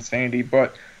 It wasn't Sandy,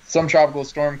 but some tropical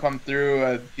storm come through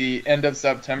at the end of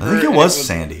September. I think it was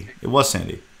Sandy. It was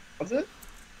Sandy. Was it?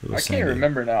 It was I Sandy. can't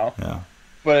remember now. Yeah.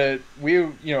 But we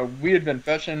had been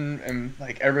fishing, and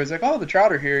like everybody's like, "Oh, the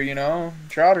trout are here,"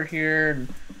 trout are here. And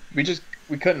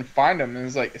we couldn't find them. And it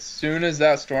was like as soon as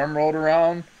that storm rolled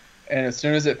around, and as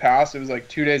soon as it passed, it was like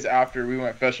 2 days after we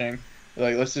went fishing.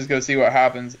 Like, let's just go see what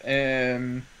happens.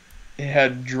 And it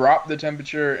had dropped the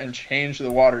temperature and changed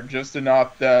the water just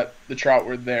enough that the trout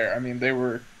were there. I mean, they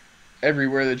were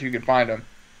everywhere that you could find them.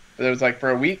 But it was like for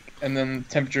a week, and then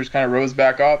temperatures kind of rose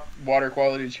back up. Water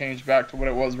quality changed back to what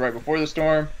it was right before the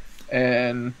storm,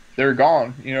 and they were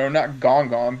gone. Not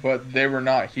gone, but they were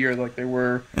not here like they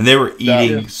were. And they were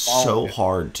eating so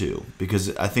hard too,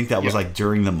 because I think that was like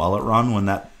during the Mullet Run when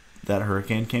that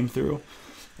hurricane came through.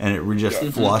 And it just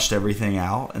flushed everything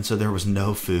out, and so there was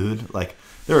no food. Like,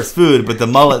 there was food, but the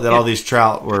mullet that all these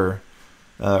trout were,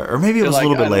 or maybe it was a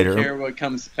little bit later. I don't care what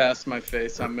comes past my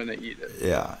face, I'm going to eat it.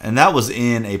 Yeah, and that was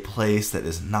in a place that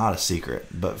is not a secret,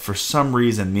 but for some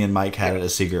reason, me and Mike had it a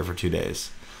secret for 2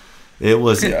 days. It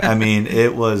was,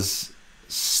 it was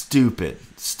stupid.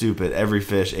 Every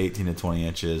fish 18 to 20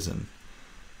 inches, and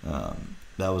that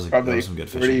was some good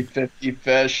fishing. 50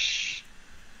 fish.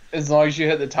 As long as you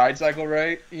hit the tide cycle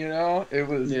right, it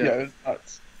was it was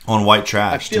nuts. On white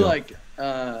trash, I feel like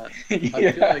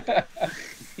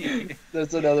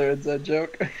that's another inside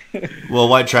joke. Well,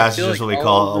 white trash is just what we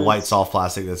call a white soft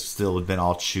plastic that's still been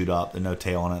all chewed up, and no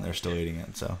tail on it, and they're still eating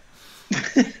it. So,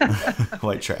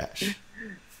 white trash.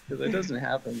 That doesn't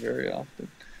happen very often.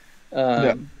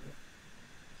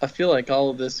 I feel like all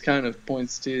of this kind of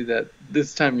points to that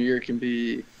this time of year can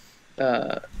be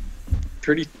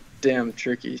pretty damn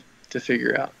tricky to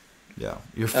figure out. Yeah,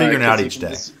 you're figuring out each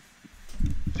day.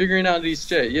 Figuring out each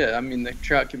day, yeah. I mean, the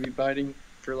trout could be biting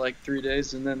for like 3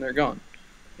 days and then they're gone.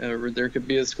 There could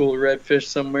be a school of redfish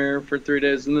somewhere for 3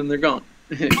 days and then they're gone.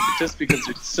 Just because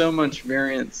there's so much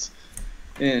variance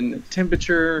in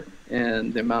temperature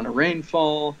and the amount of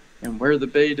rainfall and where the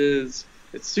bait is,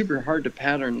 it's super hard to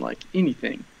pattern like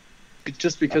anything,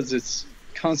 just because it's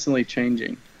constantly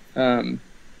changing.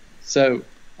 So,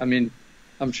 I mean,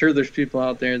 I'm sure there's people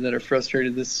out there that are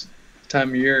frustrated this time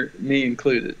of year, me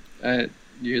included.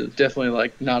 You're definitely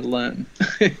like not alone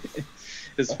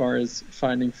as far as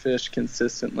finding fish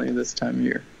consistently this time of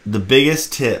year. The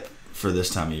biggest tip for this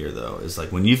time of year, though, is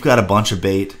like when you've got a bunch of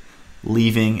bait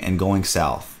leaving and going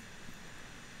south,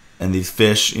 and these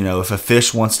fish, if a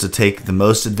fish wants to take the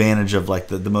most advantage of like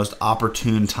the most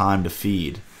opportune time to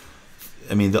feed,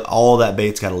 I mean, all that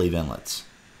bait's got to leave inlets.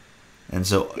 And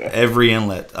so every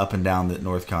inlet up and down the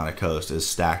North Carolina coast is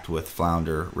stacked with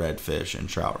flounder, redfish, and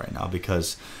trout right now.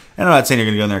 Because, and I'm not saying you're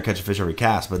going to go in there and catch a fish every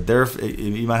cast, but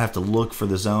you might have to look for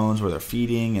the zones where they're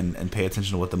feeding and pay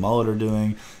attention to what the mullet are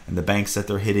doing and the banks that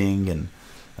they're hitting and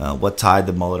what tide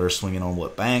the mullet are swinging on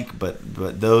what bank.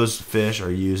 But those fish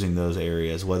are using those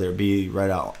areas, whether it be right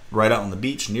out on the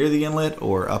beach near the inlet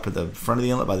or up at the front of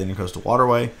the inlet by the Intercoastal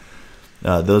Waterway.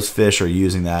 Those fish are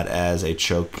using that as a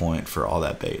choke point for all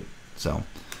that bait. So,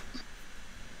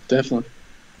 definitely.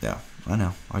 Yeah, I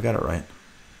know. I got it right.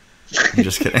 I'm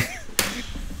just kidding.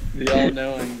 The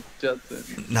all-knowing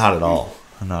Judson. Not at all.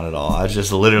 Not at all. I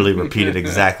just literally repeated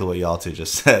exactly what y'all two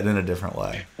just said in a different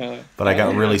way. But I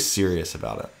got really serious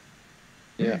about it.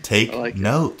 Yeah. Take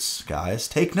notes, guys.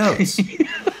 Take notes.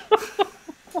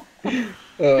 I'm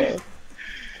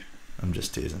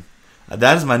just teasing.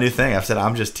 That is my new thing. I've said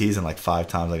I'm just teasing like 5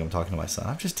 times like I'm talking to my son.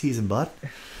 I'm just teasing, bud.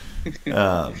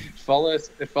 If all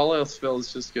else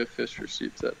fails, just go fish for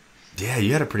sheepshead. Yeah,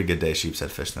 you had a pretty good day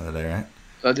sheepshead fishing the other day, right?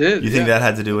 I did. You think that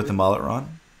had to do with the Mullet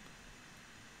Run?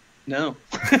 No.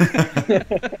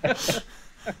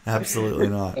 Absolutely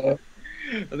not. I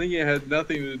think it had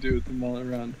nothing to do with the Mullet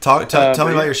Run. Tell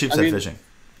me about your sheepshead fishing.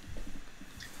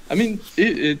 I mean,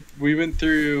 we went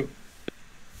through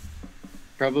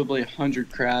probably 100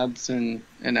 crabs in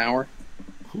an hour.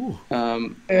 Ooh.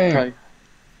 Probably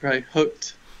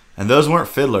hooked. And those weren't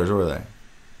fiddlers, were they?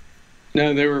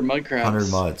 No, they were mud crabs.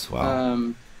 100 muds,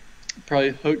 wow. Probably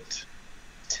hooked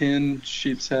 10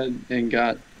 sheep's head and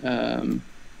got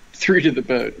 3 to the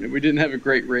boat. We didn't have a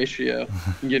great ratio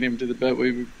in getting them to the boat.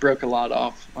 We broke a lot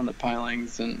off on the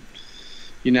pilings, and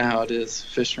you know how it is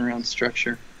fishing around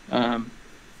structure.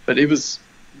 But it was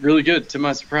really good, to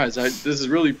my surprise. This is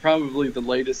really probably the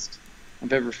latest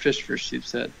I've ever fished for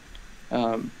sheep's head.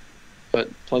 But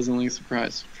pleasantly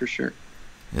surprised, for sure.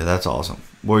 Yeah, that's awesome.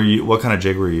 What kind of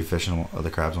jig were you fishing the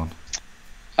crabs on?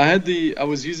 I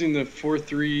was using the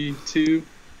 432.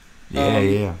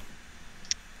 Yeah.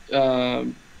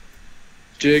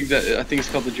 Jig that I think it's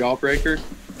called the Jawbreaker.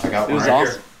 I got one. It was right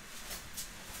awesome.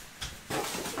 Here.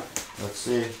 Let's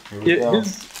see. Here we go.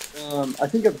 I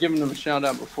think I've given him a shout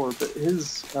out before, but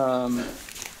his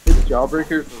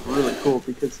Jawbreakers are really cool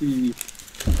because he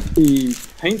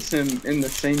paints him in the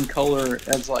same color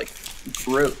as like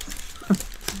growth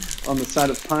on the side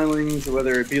of pilings,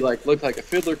 whether it be like look like a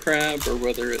fiddler crab or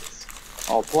whether it's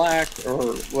all black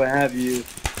or what have you.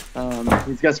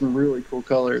 He's got some really cool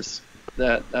colors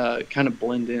that kind of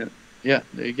blend in. Yeah,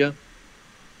 there you go.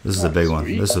 This is a big one.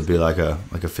 This would be like a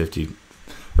 50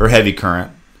 or heavy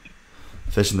current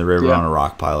fishing the river on a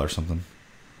rock pile or something.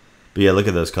 But yeah, look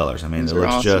at those colors. I mean, it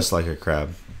looks just like a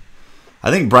crab.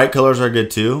 I think bright colors are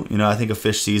good too. You know, I think a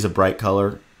fish sees a bright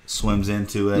color, swims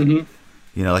into it. Mm-hmm.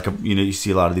 You know, you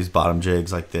see a lot of these bottom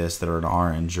jigs like this that are an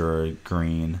orange or a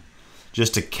green,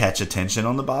 just to catch attention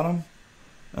on the bottom.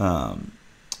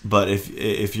 But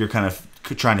if you're kind of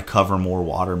trying to cover more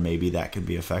water, maybe that could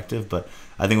be effective. But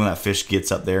I think when that fish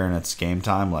gets up there and it's game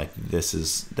time, like this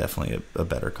is definitely a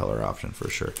better color option for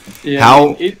sure.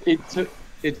 Yeah,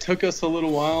 it took us a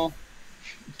little while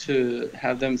to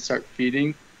have them start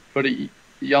feeding, but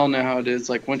y'all know how it is.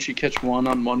 Like once you catch one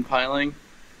on one piling,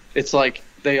 it's like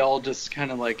they all just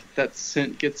kind of like that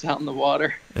scent gets out in the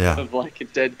water of like a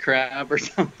dead crab or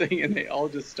something, and they all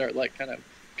just start like kind of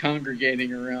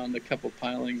congregating around a couple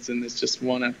pilings, and it's just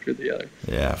one after the other.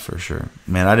 Yeah, for sure.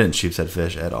 Man, I didn't sheepshead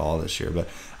fish at all this year, but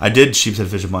I did sheepshead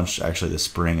fish a bunch actually this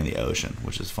spring in the ocean,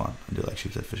 which is fun. I do like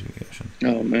sheepshead fishing in the ocean.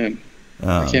 Oh man,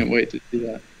 I can't wait to do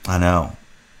that. I know.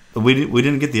 We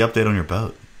didn't get the update on your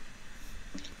boat.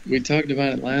 We talked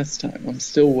about it last time. I'm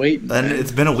still waiting. And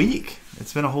it's been a week.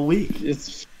 It's been a whole week.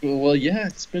 It's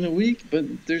been a week, but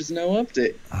there's no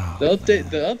update. Oh,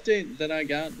 the update that I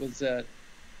got was that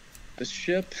the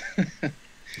ship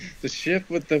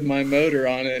with my motor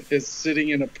on it is sitting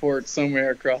in a port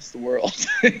somewhere across the world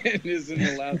and isn't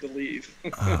allowed to leave.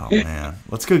 Oh man,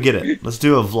 let's go get it. Let's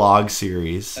do a vlog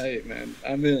series. Hey man,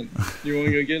 I'm in. You want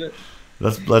to go get it?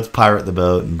 Let's pirate the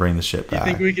boat and bring the ship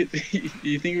back. You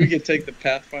think we could take the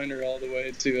Pathfinder all the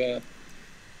way to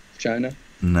China?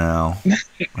 No,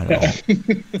 I don't.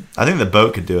 I think the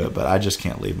boat could do it, but I just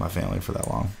can't leave my family for that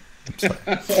long.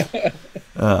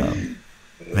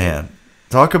 Man,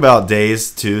 talk about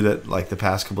days too. That like the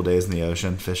past couple days in the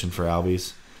ocean fishing for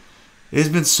albies. It's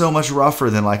been so much rougher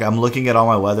than like I'm looking at all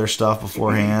my weather stuff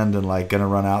beforehand and like gonna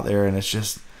run out there, and it's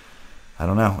just. I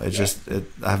don't know.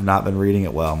 I've not been reading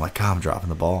it well. I'm like, God, I'm dropping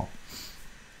the ball.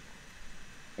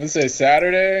 Let's say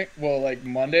Saturday, like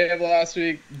Monday of last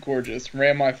week, gorgeous.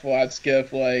 Ran my flat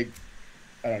skiff like,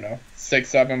 I don't know,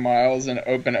 6-7 miles in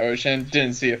open ocean.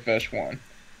 Didn't see a fish one.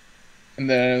 And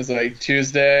then it was like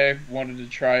Tuesday, wanted to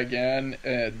try again,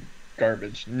 and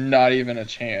garbage. Not even a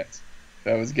chance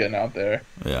that I was getting out there.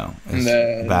 Yeah. And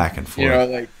then back and forth. You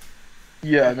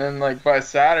know, and then like by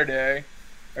Saturday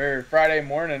or Friday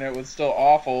morning, it was still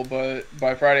awful, but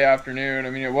by Friday afternoon, I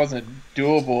mean, it wasn't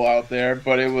doable out there,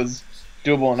 but it was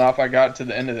doable enough. I got to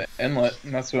the end of the inlet,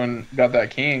 and that's when I got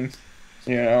that king,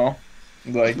 you know,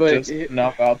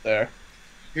 enough out there.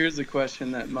 Here's a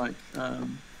question that might,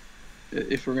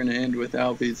 if we're going to end with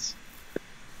albies.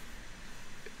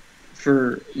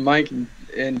 For Mike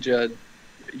and Jud,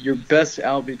 your best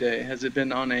albie day, has it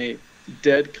been on a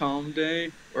dead calm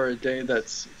day or a day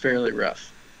that's fairly rough?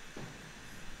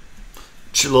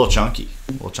 A little chunky.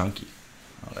 Oh,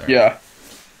 yeah.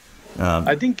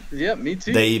 I think, me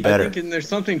too. They eat better. I think there's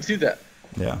something to that.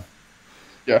 Yeah.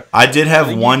 Yeah. I did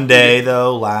have one day,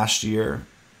 though, last year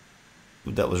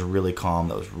that was really calm,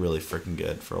 that was really freaking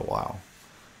good for a while.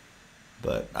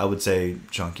 But I would say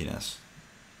chunkiness.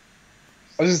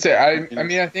 I was going to say, I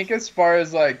mean, I think as far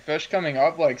as, like, fish coming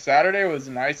up, like, Saturday was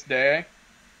a nice day,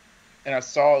 and I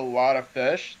saw a lot of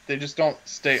fish. They just don't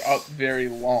stay up very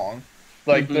long.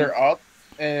 Like, they're up,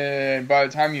 and by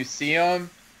the time you see them,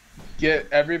 get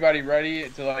everybody ready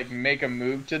to like make a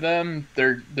move to them,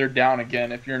 they're down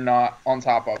again if you're not on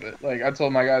top of it. Like I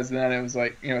told my guys then, it was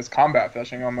like, it's combat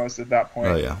fishing almost at that point.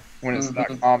 Oh yeah. When it's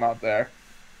that calm out there.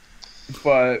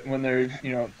 But when they're,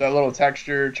 that little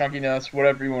texture, chunkiness,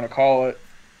 whatever you want to call it,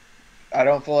 I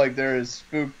don't feel like they're as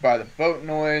spooked by the boat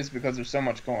noise because there's so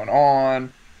much going on.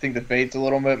 I think the bait's a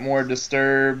little bit more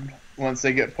disturbed once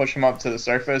they push them up to the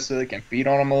surface so they can feed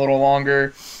on them a little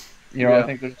longer. I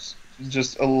think there's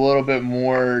just a little bit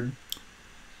more,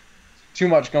 too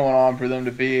much going on for them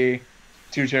to be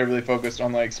too terribly focused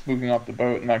on like spooking up the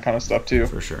boat and that kind of stuff too.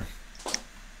 For sure.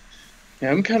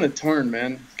 Yeah, I'm kind of torn,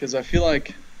 man, because I feel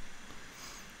like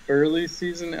early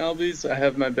season albies, I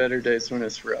have my better days when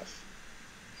it's rough.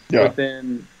 Yeah. But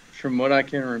then, from what I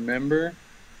can remember,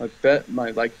 my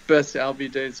best albie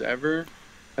days ever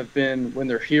have been when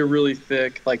they're here really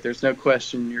thick. Like, there's no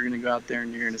question you're gonna go out there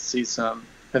and you're gonna see some.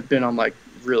 Have been on like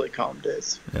really calm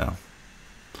days. Yeah.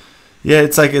 Yeah,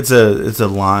 it's like it's a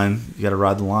line. You got to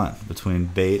ride the line between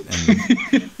bait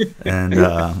and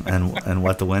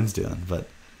what the wind's doing. But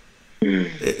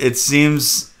it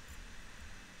seems,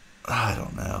 I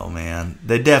don't know, man.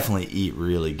 They definitely eat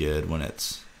really good when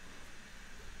it's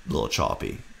a little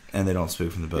choppy and they don't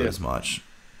spook from the boat as much.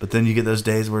 But then you get those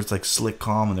days where it's like slick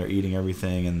calm and they're eating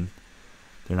everything and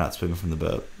they're not spooking from the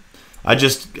boat.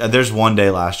 There's one day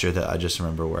last year that I just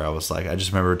remember where I was like, I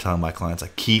just remember telling my clients,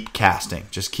 like, keep casting,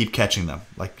 just keep catching them.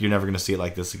 Like, you're never going to see it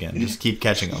like this again. Just keep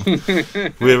catching them.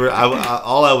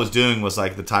 All I was doing was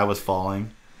like the tide was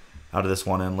falling out of this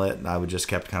one inlet, and I would just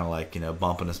kept kind of like,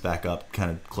 bumping us back up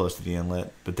kind of close to the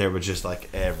inlet, but they were just like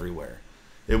everywhere.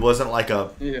 It wasn't like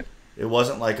a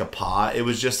pod. It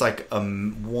was just like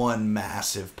one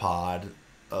massive pod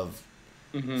of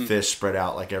fish spread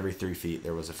out. Like every 3 feet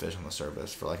there was a fish on the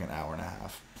surface for like an hour and a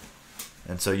half,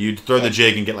 and so you'd throw the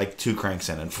jig and get like 2 cranks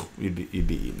in and you'd be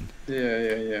eaten.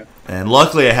 Yeah. And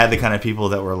luckily I had the kind of people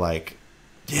that were like,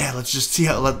 yeah, let's just see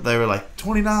how they were like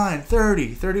 29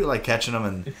 30 like catching them,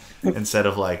 and instead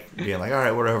of like being like, all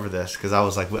right, we're over this, because I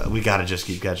was like, we got to just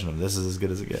keep catching them. This is as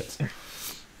good as it gets.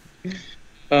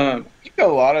 A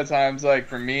lot of times, like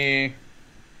for me,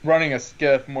 running a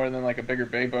skiff more than like a bigger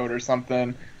bay boat or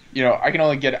something, I can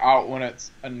only get out when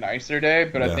it's a nicer day,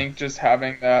 but I think just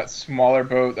having that smaller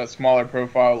boat, that smaller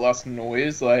profile, less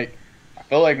noise, like, I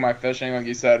feel like my fishing, like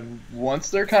you said, once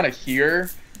they're kind of here,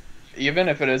 even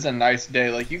if it is a nice day,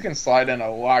 like, you can slide in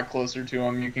a lot closer to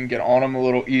them, you can get on them a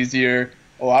little easier.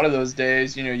 A lot of those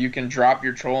days, you can drop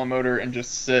your trolling motor and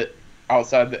just sit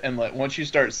outside the inlet. Once you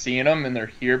start seeing them and they're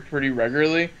here pretty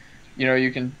regularly,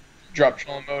 you can drop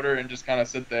trolling motor and just kind of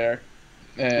sit there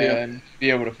and be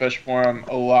able to fish for them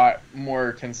a lot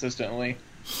more consistently.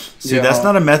 See, that's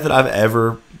not a method I've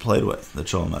ever played with, the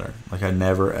trolling motor. Like, I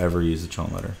never ever use the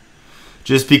trolling motor,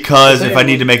 just because if I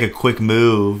need to make a quick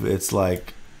move, it's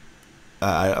like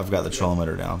I've got the trolling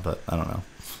motor down, but I don't know.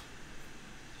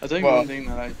 I think one thing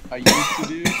that I used to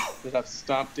do that I've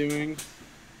stopped doing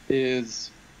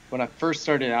is when I first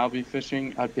started albie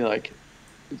fishing, I'd be like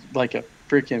a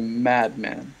freaking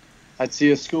madman. I'd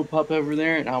see a school pup over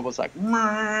there, and I was like,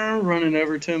 running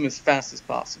over to him as fast as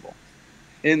possible.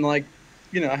 And, like,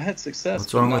 I had success.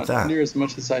 What's wrong with that? Near as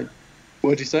much as I...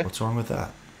 What'd you say? What's wrong with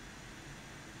that?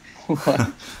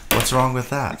 What? What's wrong with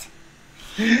that?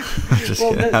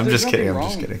 I'm just kidding.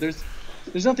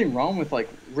 There's nothing wrong with, like,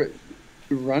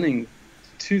 running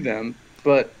to them,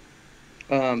 but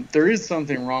there is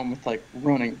something wrong with, like,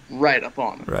 running right up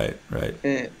on them.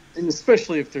 Right. And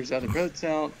especially if there's other boats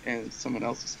out and someone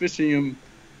else is fishing them,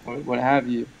 or what have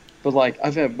you. But, like,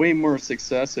 I've had way more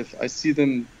success if I see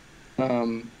them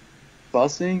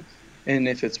bussing, and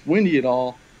if it's windy at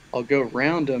all, I'll go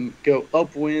around them, go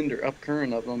upwind or up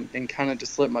current of them, and kind of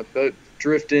just let my boat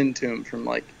drift into them from,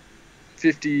 like,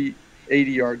 50,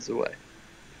 80 yards away.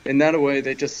 And that way,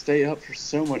 they just stay up for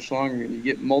so much longer, and you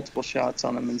get multiple shots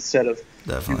on them instead of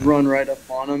you run right up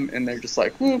on them, and they're just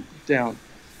like, whoop, down.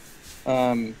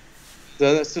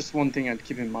 So that's just one thing I'd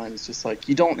keep in mind. It's just like,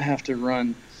 you don't have to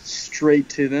run straight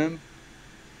to them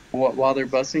while they're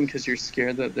bussing because you're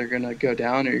scared that they're going to go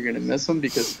down or you're going to miss them,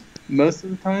 because most of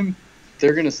the time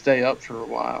they're going to stay up for a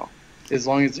while as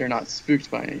long as they're not spooked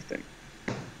by anything.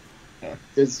 Yeah.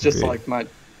 It's just like my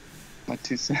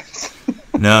 2 cents.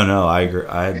 No, I agree.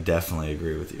 I definitely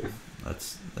agree with you.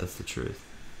 That's the truth.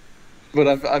 But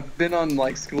I've been on,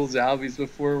 like, schools albies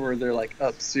before where they're, like,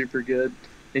 up super good,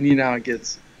 and you know how it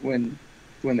gets when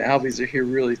the albies are here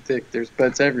really thick. There's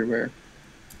boats everywhere,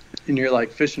 and you're,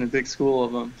 like, fishing a big school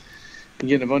of them and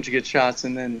getting a bunch of good shots,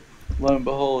 and then lo and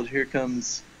behold, here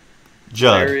comes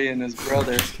Jud Larry and his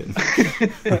brother,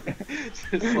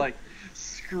 just like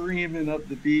screaming up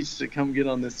the beach to come get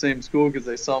on the same school because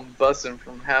they saw them bussing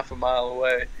from half a mile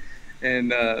away,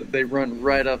 and they run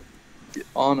right up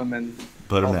on them, and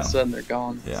Put 'em all down. of a sudden they're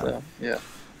gone. Yeah. So, yeah.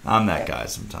 I'm that guy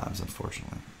sometimes,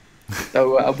 unfortunately.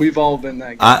 Oh, we've all been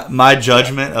that guy. My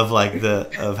judgment of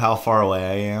of how far away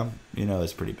I am,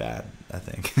 is pretty bad, I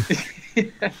think.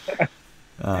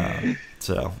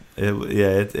 So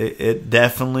it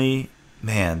definitely,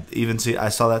 man. I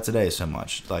saw that today so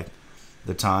much, like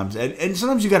the times, and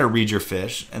sometimes you got to read your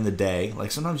fish and the day.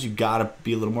 Like sometimes you got to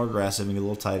be a little more aggressive and get a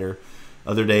little tighter.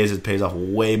 Other days it pays off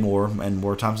way more, and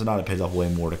more times than not it pays off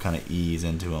way more to kind of ease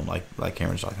into them, like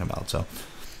Cameron's talking about. So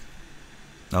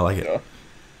I like it.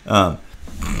 Yeah.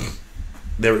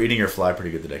 They were eating your fly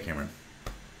pretty good today, Cameron.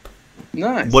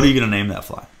 Nice. What are you gonna name that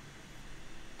fly?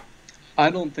 I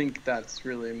don't think that's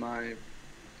really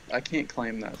I can't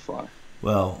claim that fly.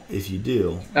 Well, if you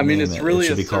do, I mean, name it's it. really It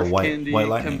should a be called surf candy white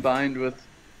lightning. combined with.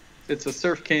 It's a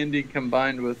surf candy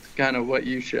combined with kind of what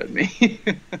you showed me.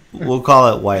 We'll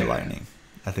call it white lightning.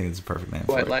 I think it's a perfect name.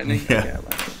 White for lightning. It. Yeah. Okay, I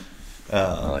like it.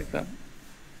 I like that.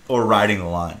 Or riding the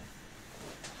line.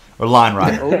 Or line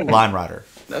rider. Oh. Line rider.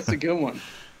 That's a good one.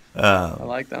 I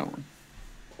like that one.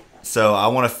 So I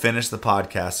want to finish the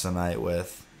podcast tonight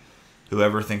with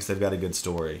whoever thinks they've got a good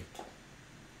story.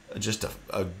 Just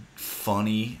a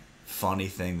funny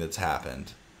thing that's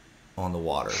happened on the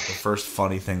water. The first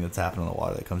funny thing that's happened on the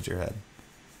water that comes to your head.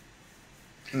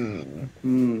 I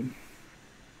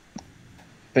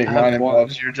think mine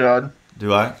involves your Jud.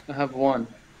 Do I? I have one.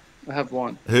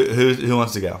 Who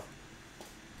wants to go?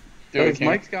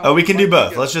 Mike's got Oh, we can do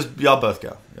both. go. Let's just y'all both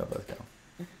go.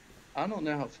 I don't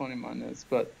know how funny mine is,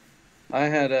 but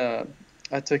I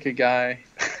took a guy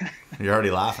You're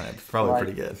already laughing. It's probably Like-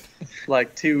 pretty good.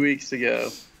 like 2 weeks ago,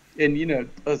 and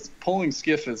a polling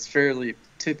skiff is fairly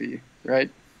tippy, right?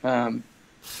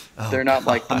 They're not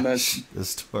like the most. The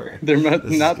story. They're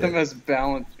This is not the good. most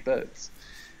balanced boats.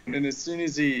 And as soon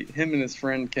as him and his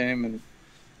friend came, and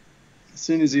as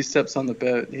soon as he steps on the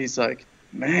boat, he's like,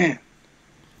 "Man,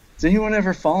 has anyone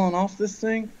ever fallen off this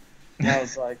thing?" And I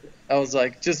was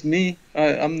like, "Just me.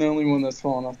 I'm the only one that's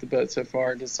fallen off the boat so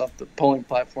far, just off the polling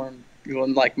platform.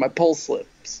 When like my pole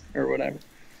slips or whatever."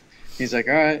 He's like,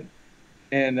 "All right,"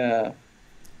 and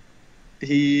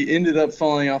he ended up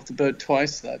falling off the boat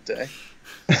twice that day,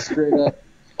 straight up,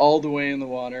 all the way in the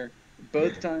water.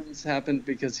 Both times happened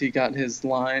because he got his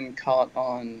line caught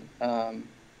on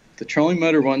the trolling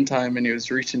motor one time, and he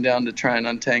was reaching down to try and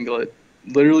untangle it.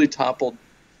 Literally toppled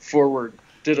forward,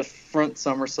 did a front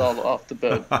somersault off the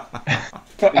boat.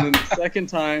 And then the second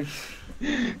time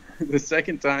it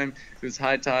was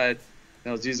high tide. And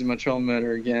I was using my trolling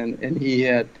motor again, and he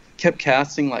had kept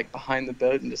casting like behind the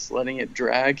boat and just letting it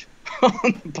drag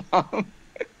on the bottom.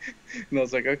 And I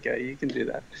was like, "Okay, you can do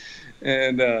that."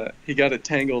 And he got it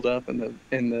tangled up in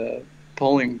the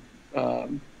polling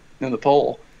in the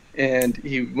pole, and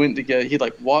he went to he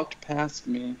like walked past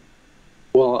me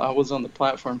while I was on the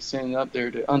platform standing up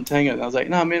there to untangle it. And I was like,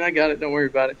 "No, man, I got it. Don't worry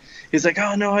about it." He's like,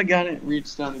 "Oh no, I got it."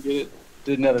 Reached down to get it,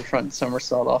 did another front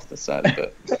somersault off the side of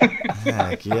it.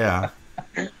 Heck yeah.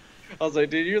 I was like,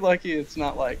 "Dude, you're lucky it's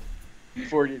not like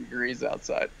 40 degrees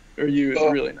outside, or you Oh,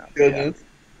 really not." Goodness.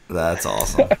 That's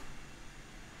awesome.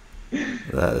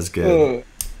 That is good.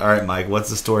 All right, Mike, what's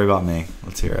the story about me?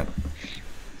 Let's hear it.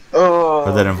 Oh,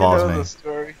 Or that involves me. The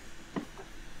story.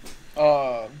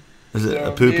 Is it So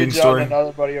a pooping me and Jud story? and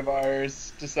another buddy of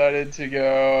ours decided to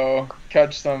go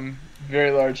catch some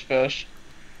very large fish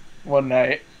one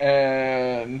night,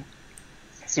 and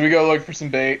so we go look for some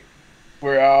bait.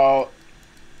 We're out,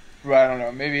 I don't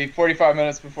know, maybe 45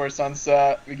 minutes before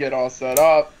sunset. We get all set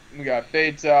up. We got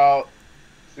baits out.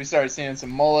 We started seeing some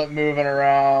mullet moving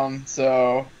around.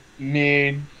 So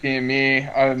me, being me,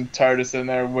 I'm tired of sitting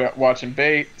there watching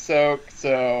bait soak.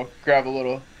 So grab a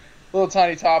little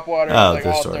tiny topwater. Oh, Like,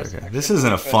 this I'll story. throw some Okay. extra This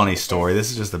isn't a fish funny in the story.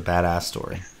 This is just a badass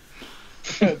story.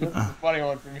 this is a funny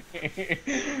one for me.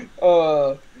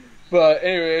 But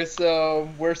anyway, so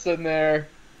we're sitting there,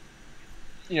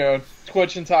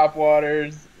 twitching top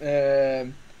waters,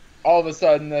 and all of a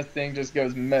sudden this thing just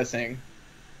goes missing.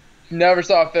 Never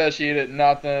saw a fish eat it,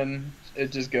 nothing.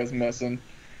 It just goes missing.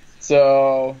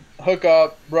 So hook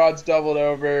up, rod's doubled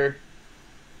over,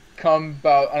 come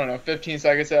about, 15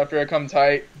 seconds after I come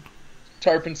tight,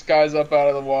 tarpon skies up out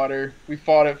of the water. We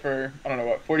fought it for,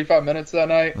 45 minutes that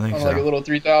night I think on so. like a little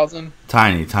 3000.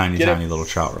 Tiny Get it? little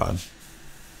trout rod.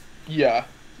 Yeah,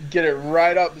 get it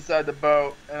right up beside the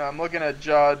boat, and I'm looking at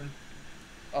Jud.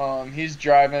 He's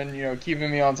driving,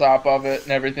 keeping me on top of it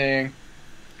and everything.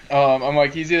 I'm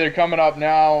like, he's either coming up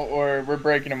now or we're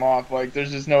breaking him off. Like,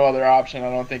 there's just no other option, I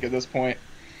don't think, at this point.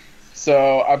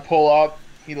 So I pull up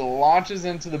He launches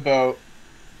into the boat,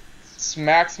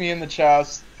 smacks me in the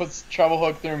chest, puts the treble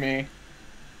hook through me.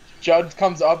 Jud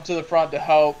comes up to the front to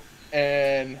help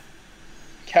and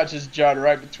catches Jud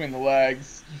right between the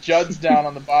legs. Jud's down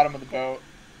on the bottom of the boat.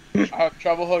 I have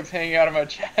treble hooks hanging out of my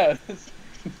chest.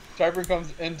 Striper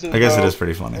comes into the boat. I guess it is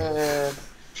pretty funny.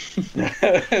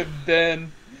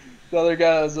 Ben, the other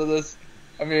guy that was with us,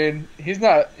 I mean, he's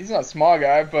not a small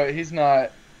guy, but he's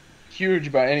not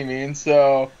huge by any means.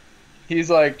 So he's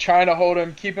like trying to hold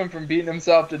him, keep him from beating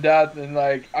himself to death, and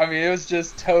like, I mean, it was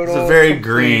just total. It's a very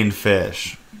green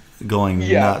fish going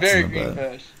nuts very in the green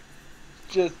boat. fish.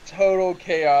 Just total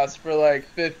chaos for like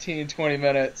 15, 20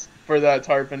 minutes for that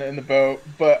tarpon in the boat.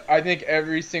 But I think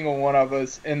every single one of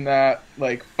us in that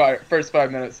like first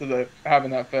 5 minutes of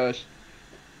having that fish,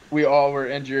 we all were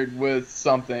injured with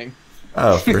something.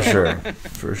 Oh, for sure.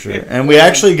 For sure. And we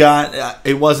actually got,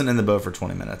 it wasn't in the boat for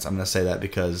 20 minutes. I'm going to say that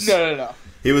because No.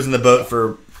 he was in the boat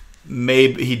for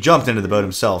he jumped into the boat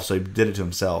himself, so he did it to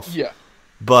himself. Yeah.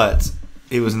 But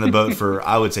he was in the boat for,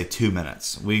 I would say, 2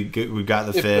 minutes. We got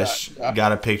the fish,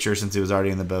 got a picture since he was already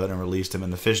in the boat, and released him.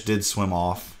 And the fish did swim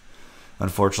off.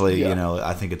 Unfortunately,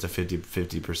 I think it's a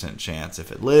 50% chance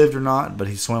if it lived or not, but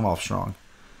he swam off strong.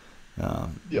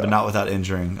 But not without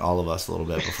injuring all of us a little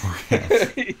bit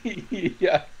beforehand.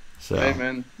 Yeah. So, hey,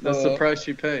 man, that's the price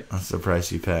you pay. That's the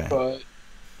price you pay. But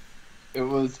it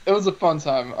was a fun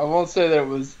time. I won't say that it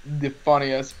was the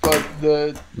funniest, but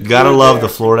you gotta love the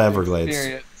Florida Everglades.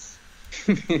 Experience.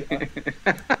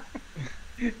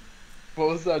 What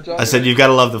was that, John? I said you've got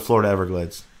to love the Florida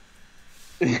Everglades.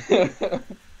 It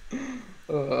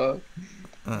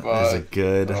was a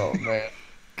good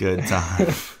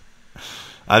time.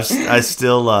 I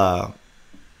still on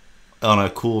a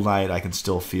cool night I can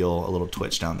still feel a little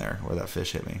twitch down there where that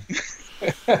fish hit me.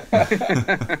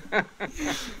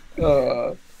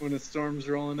 When a storm's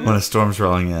rolling in. When a storm's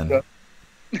rolling in.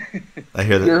 I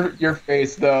hear that. Your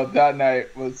face though that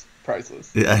night was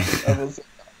priceless. Yeah.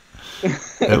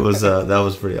 That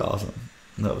was pretty awesome.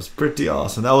 That was pretty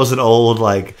awesome. That was an old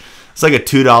it's like a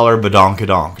 $2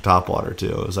 badonkadonk topwater too.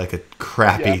 It was like a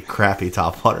crappy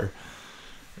topwater.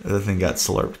 The thing got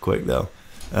slurped quick though.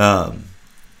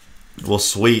 Well,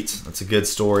 sweet. That's a good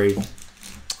story.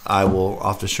 I'll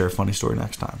have to share a funny story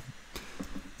next time.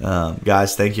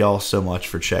 Guys, thank y'all so much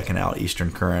for checking out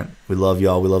Eastern Current. We love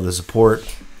y'all. We love the support.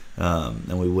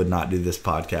 And we would not do this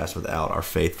podcast without our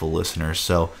faithful listeners.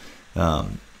 So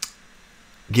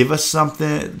give us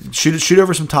something. Shoot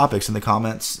over some topics in the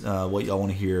comments, what y'all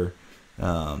want to hear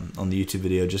on the YouTube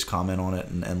video. Just comment on it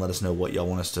and let us know what y'all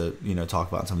want us to talk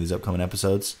about in some of these upcoming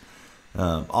episodes.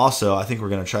 Also, I think we're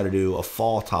going to try to do a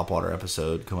fall topwater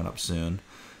episode coming up soon.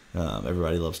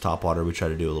 Everybody loves topwater. We try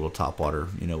to do a little topwater,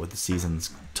 with the seasons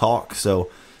talk.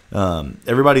 So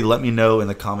everybody, let me know in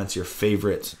the comments your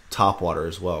favorite topwater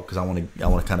as well, because I want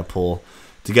to kind of pull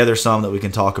together some that we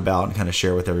can talk about and kind of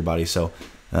share with everybody. So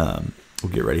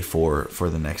we'll get ready for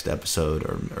the next episode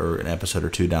or an episode or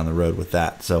two down the road with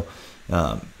that. So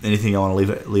anything y'all want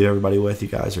to leave everybody with, you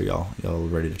guys, or y'all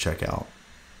ready to check out?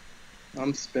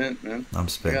 I'm spent, man. I'm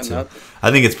spent too. Nothing.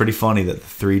 I think it's pretty funny that the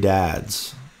three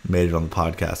dads made it on the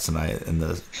podcast tonight, and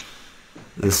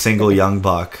the single young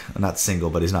buck, not single,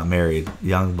 but he's not married,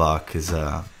 young buck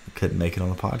couldn't make it on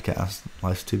the podcast.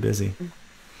 Life's too busy.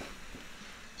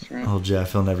 That's right. Oh,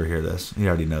 Jeff, he'll never hear this. He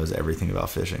already knows everything about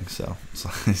fishing, so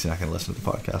he's not going to listen to the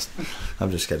podcast.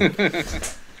 I'm just kidding.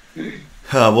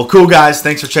 Well, cool, guys.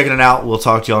 Thanks for checking it out. We'll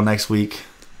talk to y'all next week.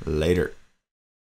 Later.